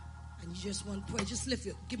are, and you just want to pray, just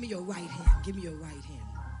give me your right hand. Give me your right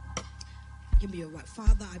hand. Give me your right.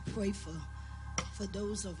 Father, I pray for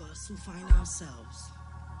those of us who find ourselves.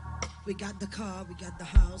 We got the car, we got the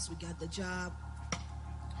house, we got the job.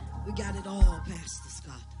 We got it all, Pastor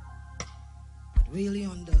Scott. But really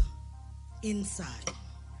on the inside,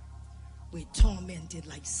 we're tormented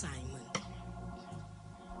like Simon.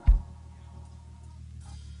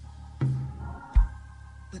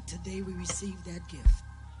 But today we receive that gift.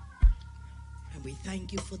 And we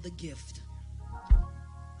thank you for the gift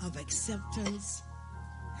of acceptance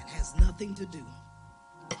and has nothing to do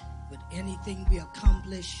with anything we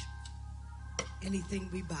accomplish, anything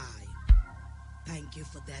we buy. Thank you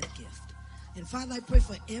for that gift. And Father, I pray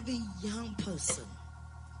for every young person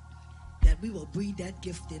that we will breed that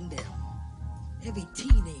gift in them. Every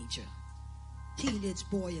teenager, teenage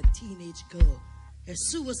boy and teenage girl, as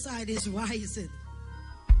suicide is rising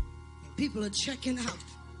and people are checking out,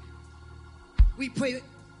 we pray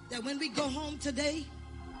that when we go home today,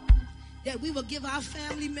 that we will give our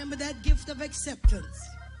family member that gift of acceptance.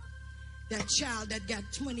 That child that got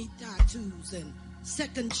 20 tattoos, and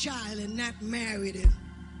second child and not married, and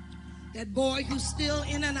that boy who's still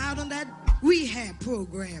in and out on that rehab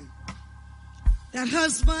program. That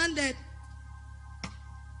husband that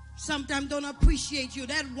sometimes don't appreciate you.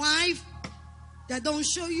 That wife that don't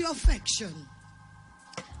show you affection.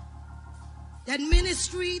 That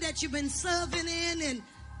ministry that you've been serving in and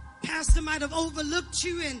pastor might have overlooked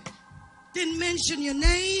you and didn't mention your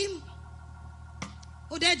name.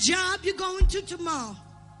 Or that job you're going to tomorrow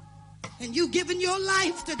and you giving your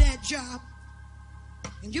life to that job.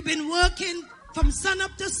 And you've been working from sun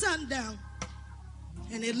up to sundown.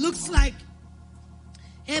 And it looks like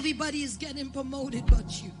everybody is getting promoted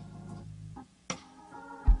but you.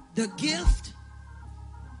 The gift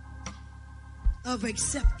of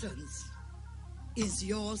acceptance is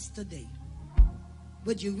yours today.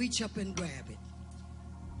 Would you reach up and grab it?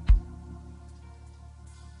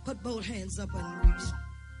 Put both hands up and reach.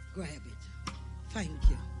 Grab it. Thank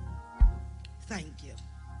you. Thank you.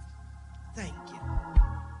 Thank you.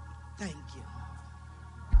 Thank you.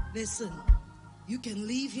 Listen, you can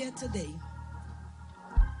leave here today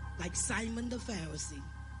like Simon the Pharisee,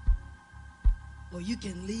 or you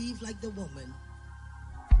can leave like the woman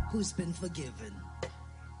who's been forgiven.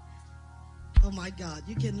 Oh my God,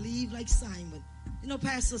 you can leave like Simon. You know,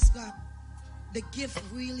 Pastor Scott, the gift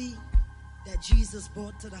really that Jesus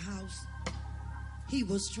brought to the house, he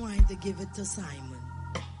was trying to give it to Simon.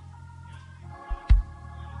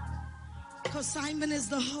 Because Simon is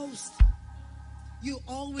the host. You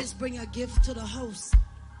always bring a gift to the host.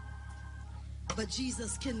 But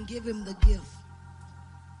Jesus couldn't give him the gift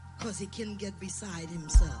because he couldn't get beside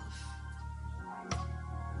himself.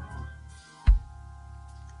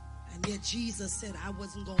 And yet Jesus said, I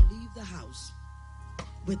wasn't going to leave the house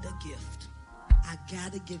with a gift. I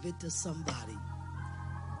got to give it to somebody.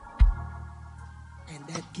 And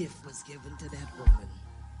that gift was given to that woman.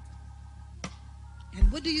 And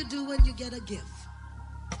what do you do when you get a gift?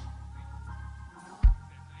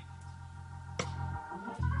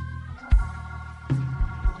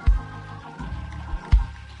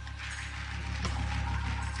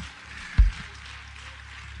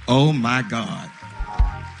 Oh my God.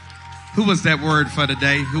 Who was that word for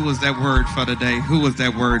today? Who was that word for today? Who was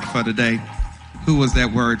that word for today? Who was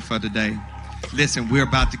that word for today? Listen, we're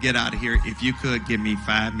about to get out of here. If you could give me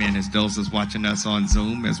 5 minutes, those that's watching us on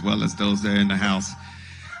Zoom as well as those that are in the house.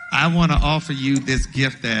 I want to offer you this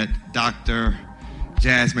gift that Dr.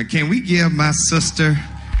 Jasmine. Can we give my sister,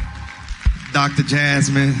 Dr.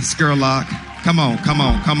 Jasmine Skurlock? Come on, come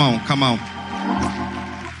on, come on, come on.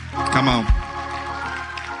 Come on.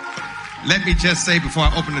 Let me just say before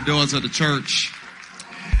I open the doors of the church,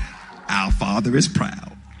 our Father is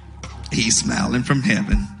proud. He's smiling from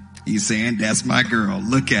heaven. He's saying, that's my girl.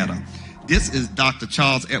 Look at her. This is Dr.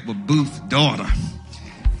 Charles Edward Booth's daughter,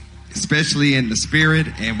 especially in the spirit,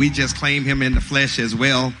 and we just claim him in the flesh as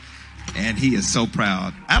well, and he is so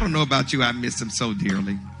proud. I don't know about you, I miss him so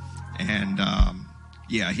dearly. And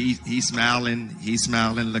yeah, he's smiling,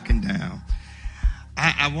 looking down.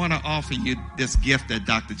 I want to offer you this gift that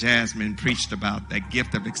Dr. Jasmine preached about, that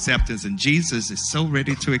gift of acceptance, and Jesus is so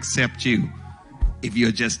ready to accept you if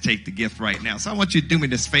you'll just take the gift right now. So I want you to do me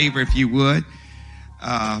this favor if you would.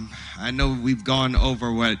 I know we've gone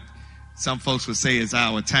over what some folks would say is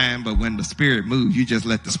our time, but when the Spirit moves, you just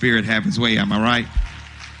let the Spirit have his way. Am I right?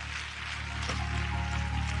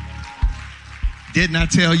 Didn't I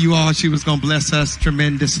tell you all she was going to bless us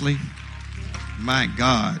tremendously? My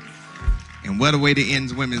God. And what a way to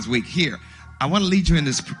end Women's Week. Here, I want to lead you in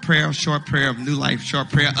this prayer, short prayer of new life, short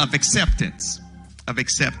prayer of acceptance. Of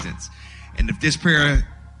acceptance. And if this prayer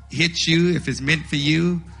hits you, if it's meant for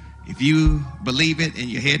you, if you believe it in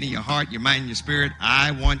your head and your heart, your mind and your spirit, I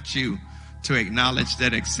want you to acknowledge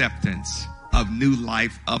that acceptance of new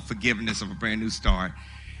life, of forgiveness, of a brand new start.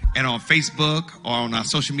 And on Facebook or on our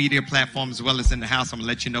social media platforms, as well as in the house, I'm going to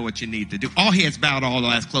let you know what you need to do. All heads bowed, all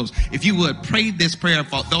eyes closed. If you would, pray this prayer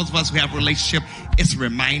for those of us who have a relationship. It's a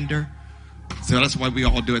reminder. So that's why we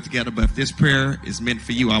all do it together. But if this prayer is meant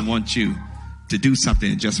for you, I want you to do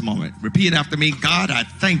something in just a moment. Repeat after me. God, I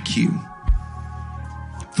thank you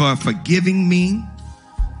for forgiving me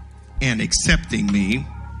and accepting me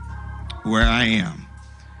where I am.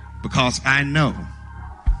 Because I know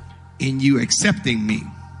in you accepting me,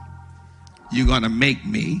 you're going to make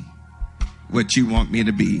me what you want me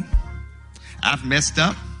to be. I've messed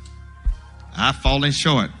up. I've fallen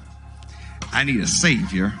short. I need a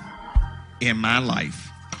Savior in my life.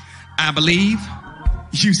 I believe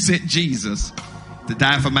you sent Jesus to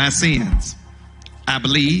die for my sins. I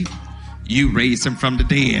believe you raised him from the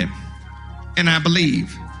dead. And I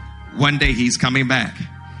believe one day he's coming back.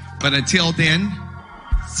 But until then,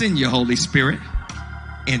 send your Holy Spirit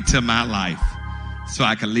into my life so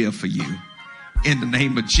I can live for you. In the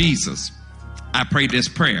name of Jesus, I pray this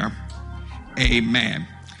prayer. Amen.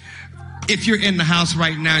 If you're in the house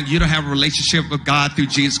right now and you don't have a relationship with God through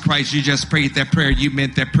Jesus Christ, you just prayed that prayer, you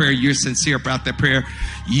meant that prayer, you're sincere about that prayer,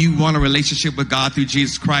 you want a relationship with God through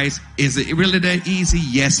Jesus Christ, is it really that easy?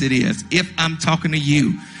 Yes, it is. If I'm talking to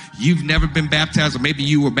you, you've never been baptized, or maybe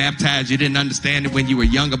you were baptized, you didn't understand it when you were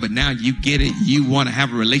younger, but now you get it, you want to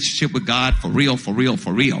have a relationship with God for real, for real,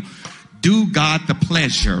 for real. Do God the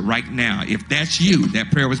pleasure right now. If that's you,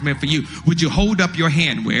 that prayer was meant for you. Would you hold up your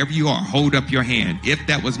hand wherever you are? Hold up your hand. If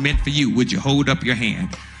that was meant for you, would you hold up your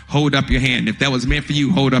hand? Hold up your hand. If that was meant for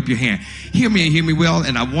you, hold up your hand. Hear me and hear me well.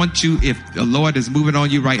 And I want you, if the Lord is moving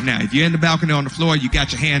on you right now, if you're in the balcony on the floor, you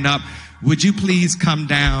got your hand up, would you please come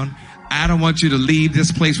down? I don't want you to leave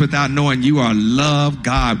this place without knowing you are loved.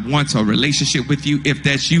 God wants a relationship with you. If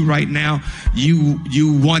that's you right now, you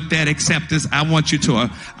want that acceptance. I want you to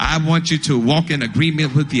walk in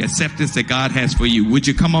agreement with the acceptance that God has for you. Would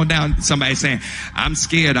you come on down? Somebody saying, I'm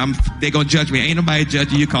scared. They're going to judge me. Ain't nobody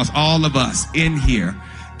judging you, because all of us in here,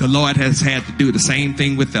 the Lord has had to do the same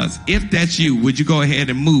thing with us. If that's you, would you go ahead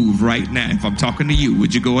and move right now? If I'm talking to you,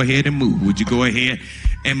 would you go ahead and move? Would you go ahead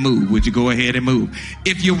and move? Would you go ahead and move?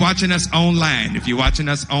 If you're watching us online,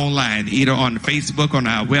 either on Facebook, on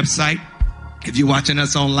our website, if you're watching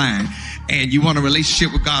us online and you want a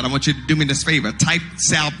relationship with God, I want you to do me this favor. Type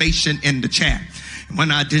salvation in the chat.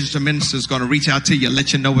 One of our digital ministers is going to reach out to you and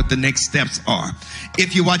let you know what the next steps are.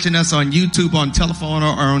 If you're watching us on YouTube, on telephone,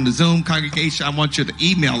 or on the Zoom congregation, I want you to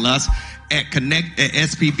email us at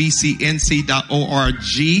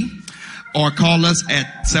connect@spbcnc.org. or call us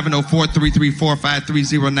at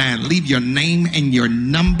 704-334-5309. Leave your name and your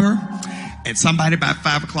number, and somebody by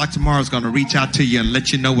 5 o'clock tomorrow is going to reach out to you and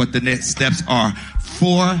let you know what the next steps are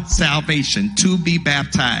for salvation, to be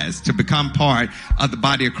baptized, to become part of the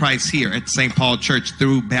body of Christ here at St. Paul Church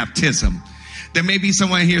through baptism. There may be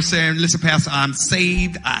someone here saying, listen, Pastor, I'm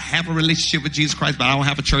saved. I have a relationship with Jesus Christ, but I don't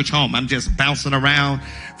have a church home. I'm just bouncing around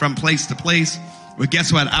from place to place. Well,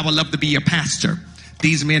 guess what? I would love to be your pastor.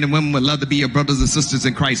 These men and women would love to be your brothers and sisters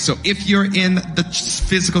in Christ. So if you're in the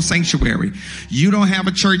physical sanctuary, you don't have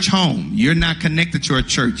a church home, you're not connected to a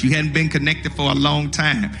church, you hadn't been connected for a long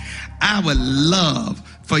time, I would love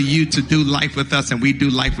for you to do life with us, and we do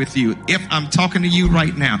life with you. If I'm talking to you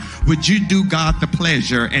right now, would you do God the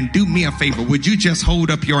pleasure and do me a favor? Would you just hold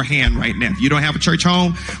up your hand right now? If you don't have a church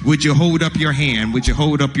home, would you hold up your hand? Would you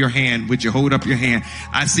hold up your hand? Would you hold up your hand?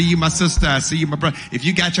 I see you, my sister. I see you, my brother. If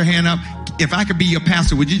you got your hand up, if I could be your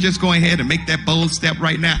pastor, would you just go ahead and make that bold step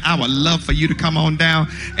right now? I would love for you to come on down.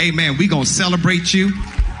 Amen. We're going to celebrate you.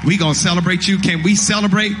 We're going to celebrate you. Can we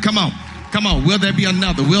celebrate? Come on. Come on. Will there be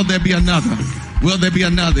another? Will there be another? Will there be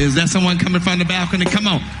another? Is there someone coming from the balcony? Come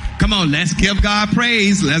on. Come on. Let's give God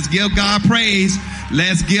praise. Let's give God praise.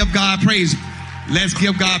 Let's give God praise. Let's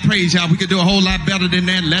give God praise, y'all. We could do a whole lot better than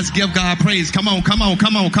that. Let's give God praise. Come on. Come on.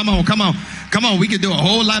 Come on. Come on. Come on. Come on. We could do a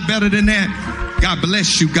whole lot better than that. God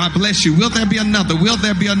bless you. God bless you. Will there be another? Will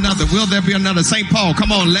there be another? Will there be another? St. Paul,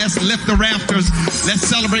 come on. Let's lift the rafters. Let's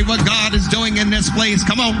celebrate what God is doing in this place.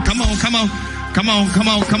 Come on. Come on. Come on. Come on, come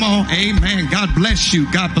on, come on. Amen. God bless you.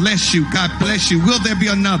 God bless you. God bless you. Will there be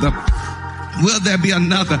another? Will there be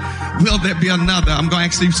another? Will there be another? I'm going to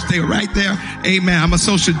actually stay right there. Amen. I'm a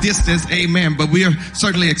social distance. Amen. But we are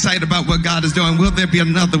certainly excited about what God is doing. Will there be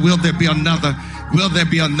another? Will there be another? Will there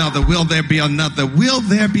be another? Will there be another? Will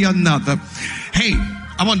there be another? Hey,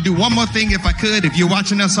 I want to do one more thing if I could. If you're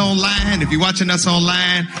watching us online,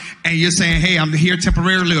 and you're saying, hey, I'm here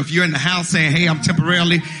temporarily, or if you're in the house saying, hey, I'm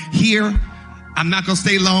temporarily here, I'm not going to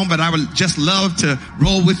stay long, but I would just love to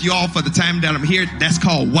roll with you all for the time that I'm here. That's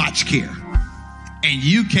called Watch Care. And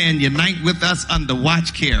you can unite with us under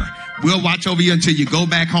Watch Care. We'll watch over you until you go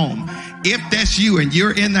back home. If that's you and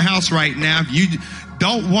you're in the house right now, if you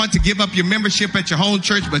don't want to give up your membership at your home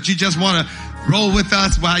church, but you just want to roll with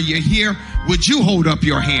us while you're here, would you hold up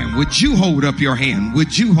your hand? Would you hold up your hand?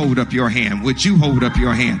 Would you hold up your hand? Would you hold up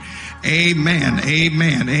your hand? Amen.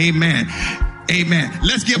 Amen. Amen. Amen.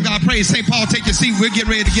 Let's give God praise. St. Paul, take your seat. We're getting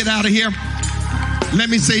ready to get out of here. Let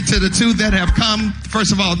me say to the two that have come,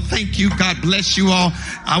 first of all, thank you. God bless you all.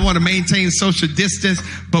 I want to maintain social distance,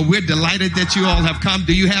 but we're delighted that you all have come.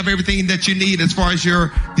 Do you have everything that you need as far as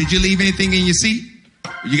did you leave anything in your seat?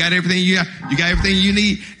 You got everything you got everything you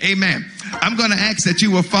need? Amen. I'm going to ask that you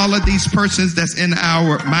will follow these persons that's in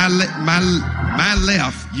my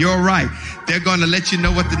left, your right. They're going to let you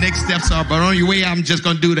know what the next steps are, but on your way, I'm just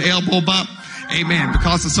going to do the elbow bump. Amen.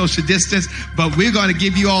 Because of social distance. But we're going to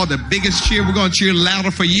give you all the biggest cheer. We're going to cheer louder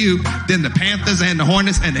for you than the Panthers and the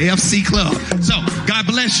Hornets and the FC Club. So, God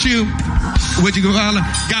bless you. Would you go, Alan?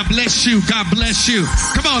 God bless you. God bless you.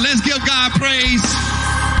 Come on, let's give God praise.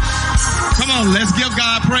 Come on, let's give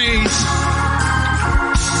God praise.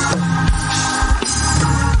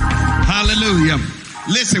 Hallelujah.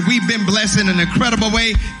 Listen, we've been blessed in an incredible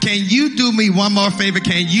way. Can you do me one more favor?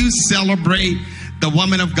 Can you celebrate the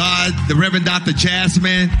woman of God, the Reverend Dr.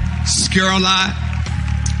 Jasmine Skirla?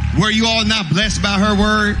 Were you all not blessed by her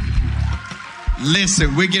word?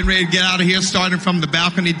 Listen, we're getting ready to get out of here, starting from the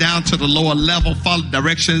balcony down to the lower level. Follow the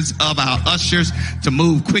directions of our ushers to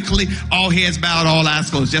move quickly. All heads bowed, all eyes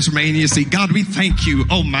closed. Just remain in your seat. God, we thank you,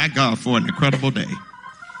 oh my God, for an incredible day.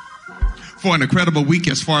 For an incredible week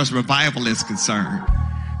as far as revival is concerned.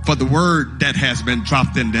 For the word that has been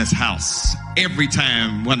dropped in this house every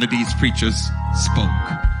time one of these preachers spoke.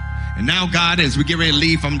 And now, God, as we get ready to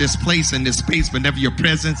leave from this place and this space, but never your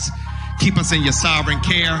presence, keep us in your sovereign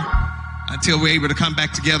care until we're able to come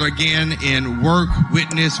back together again in work,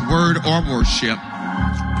 witness, word, or worship.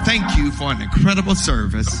 Thank you for an incredible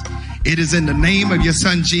service. It is in the name of your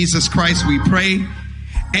Son, Jesus Christ, we pray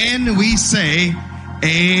and we say,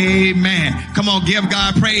 amen. Come on, give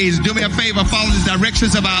God praise. Do me a favor, follow the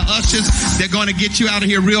directions of our ushers. They're going to get you out of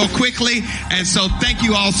here real quickly. And so thank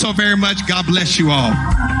you all so very much. God bless you all.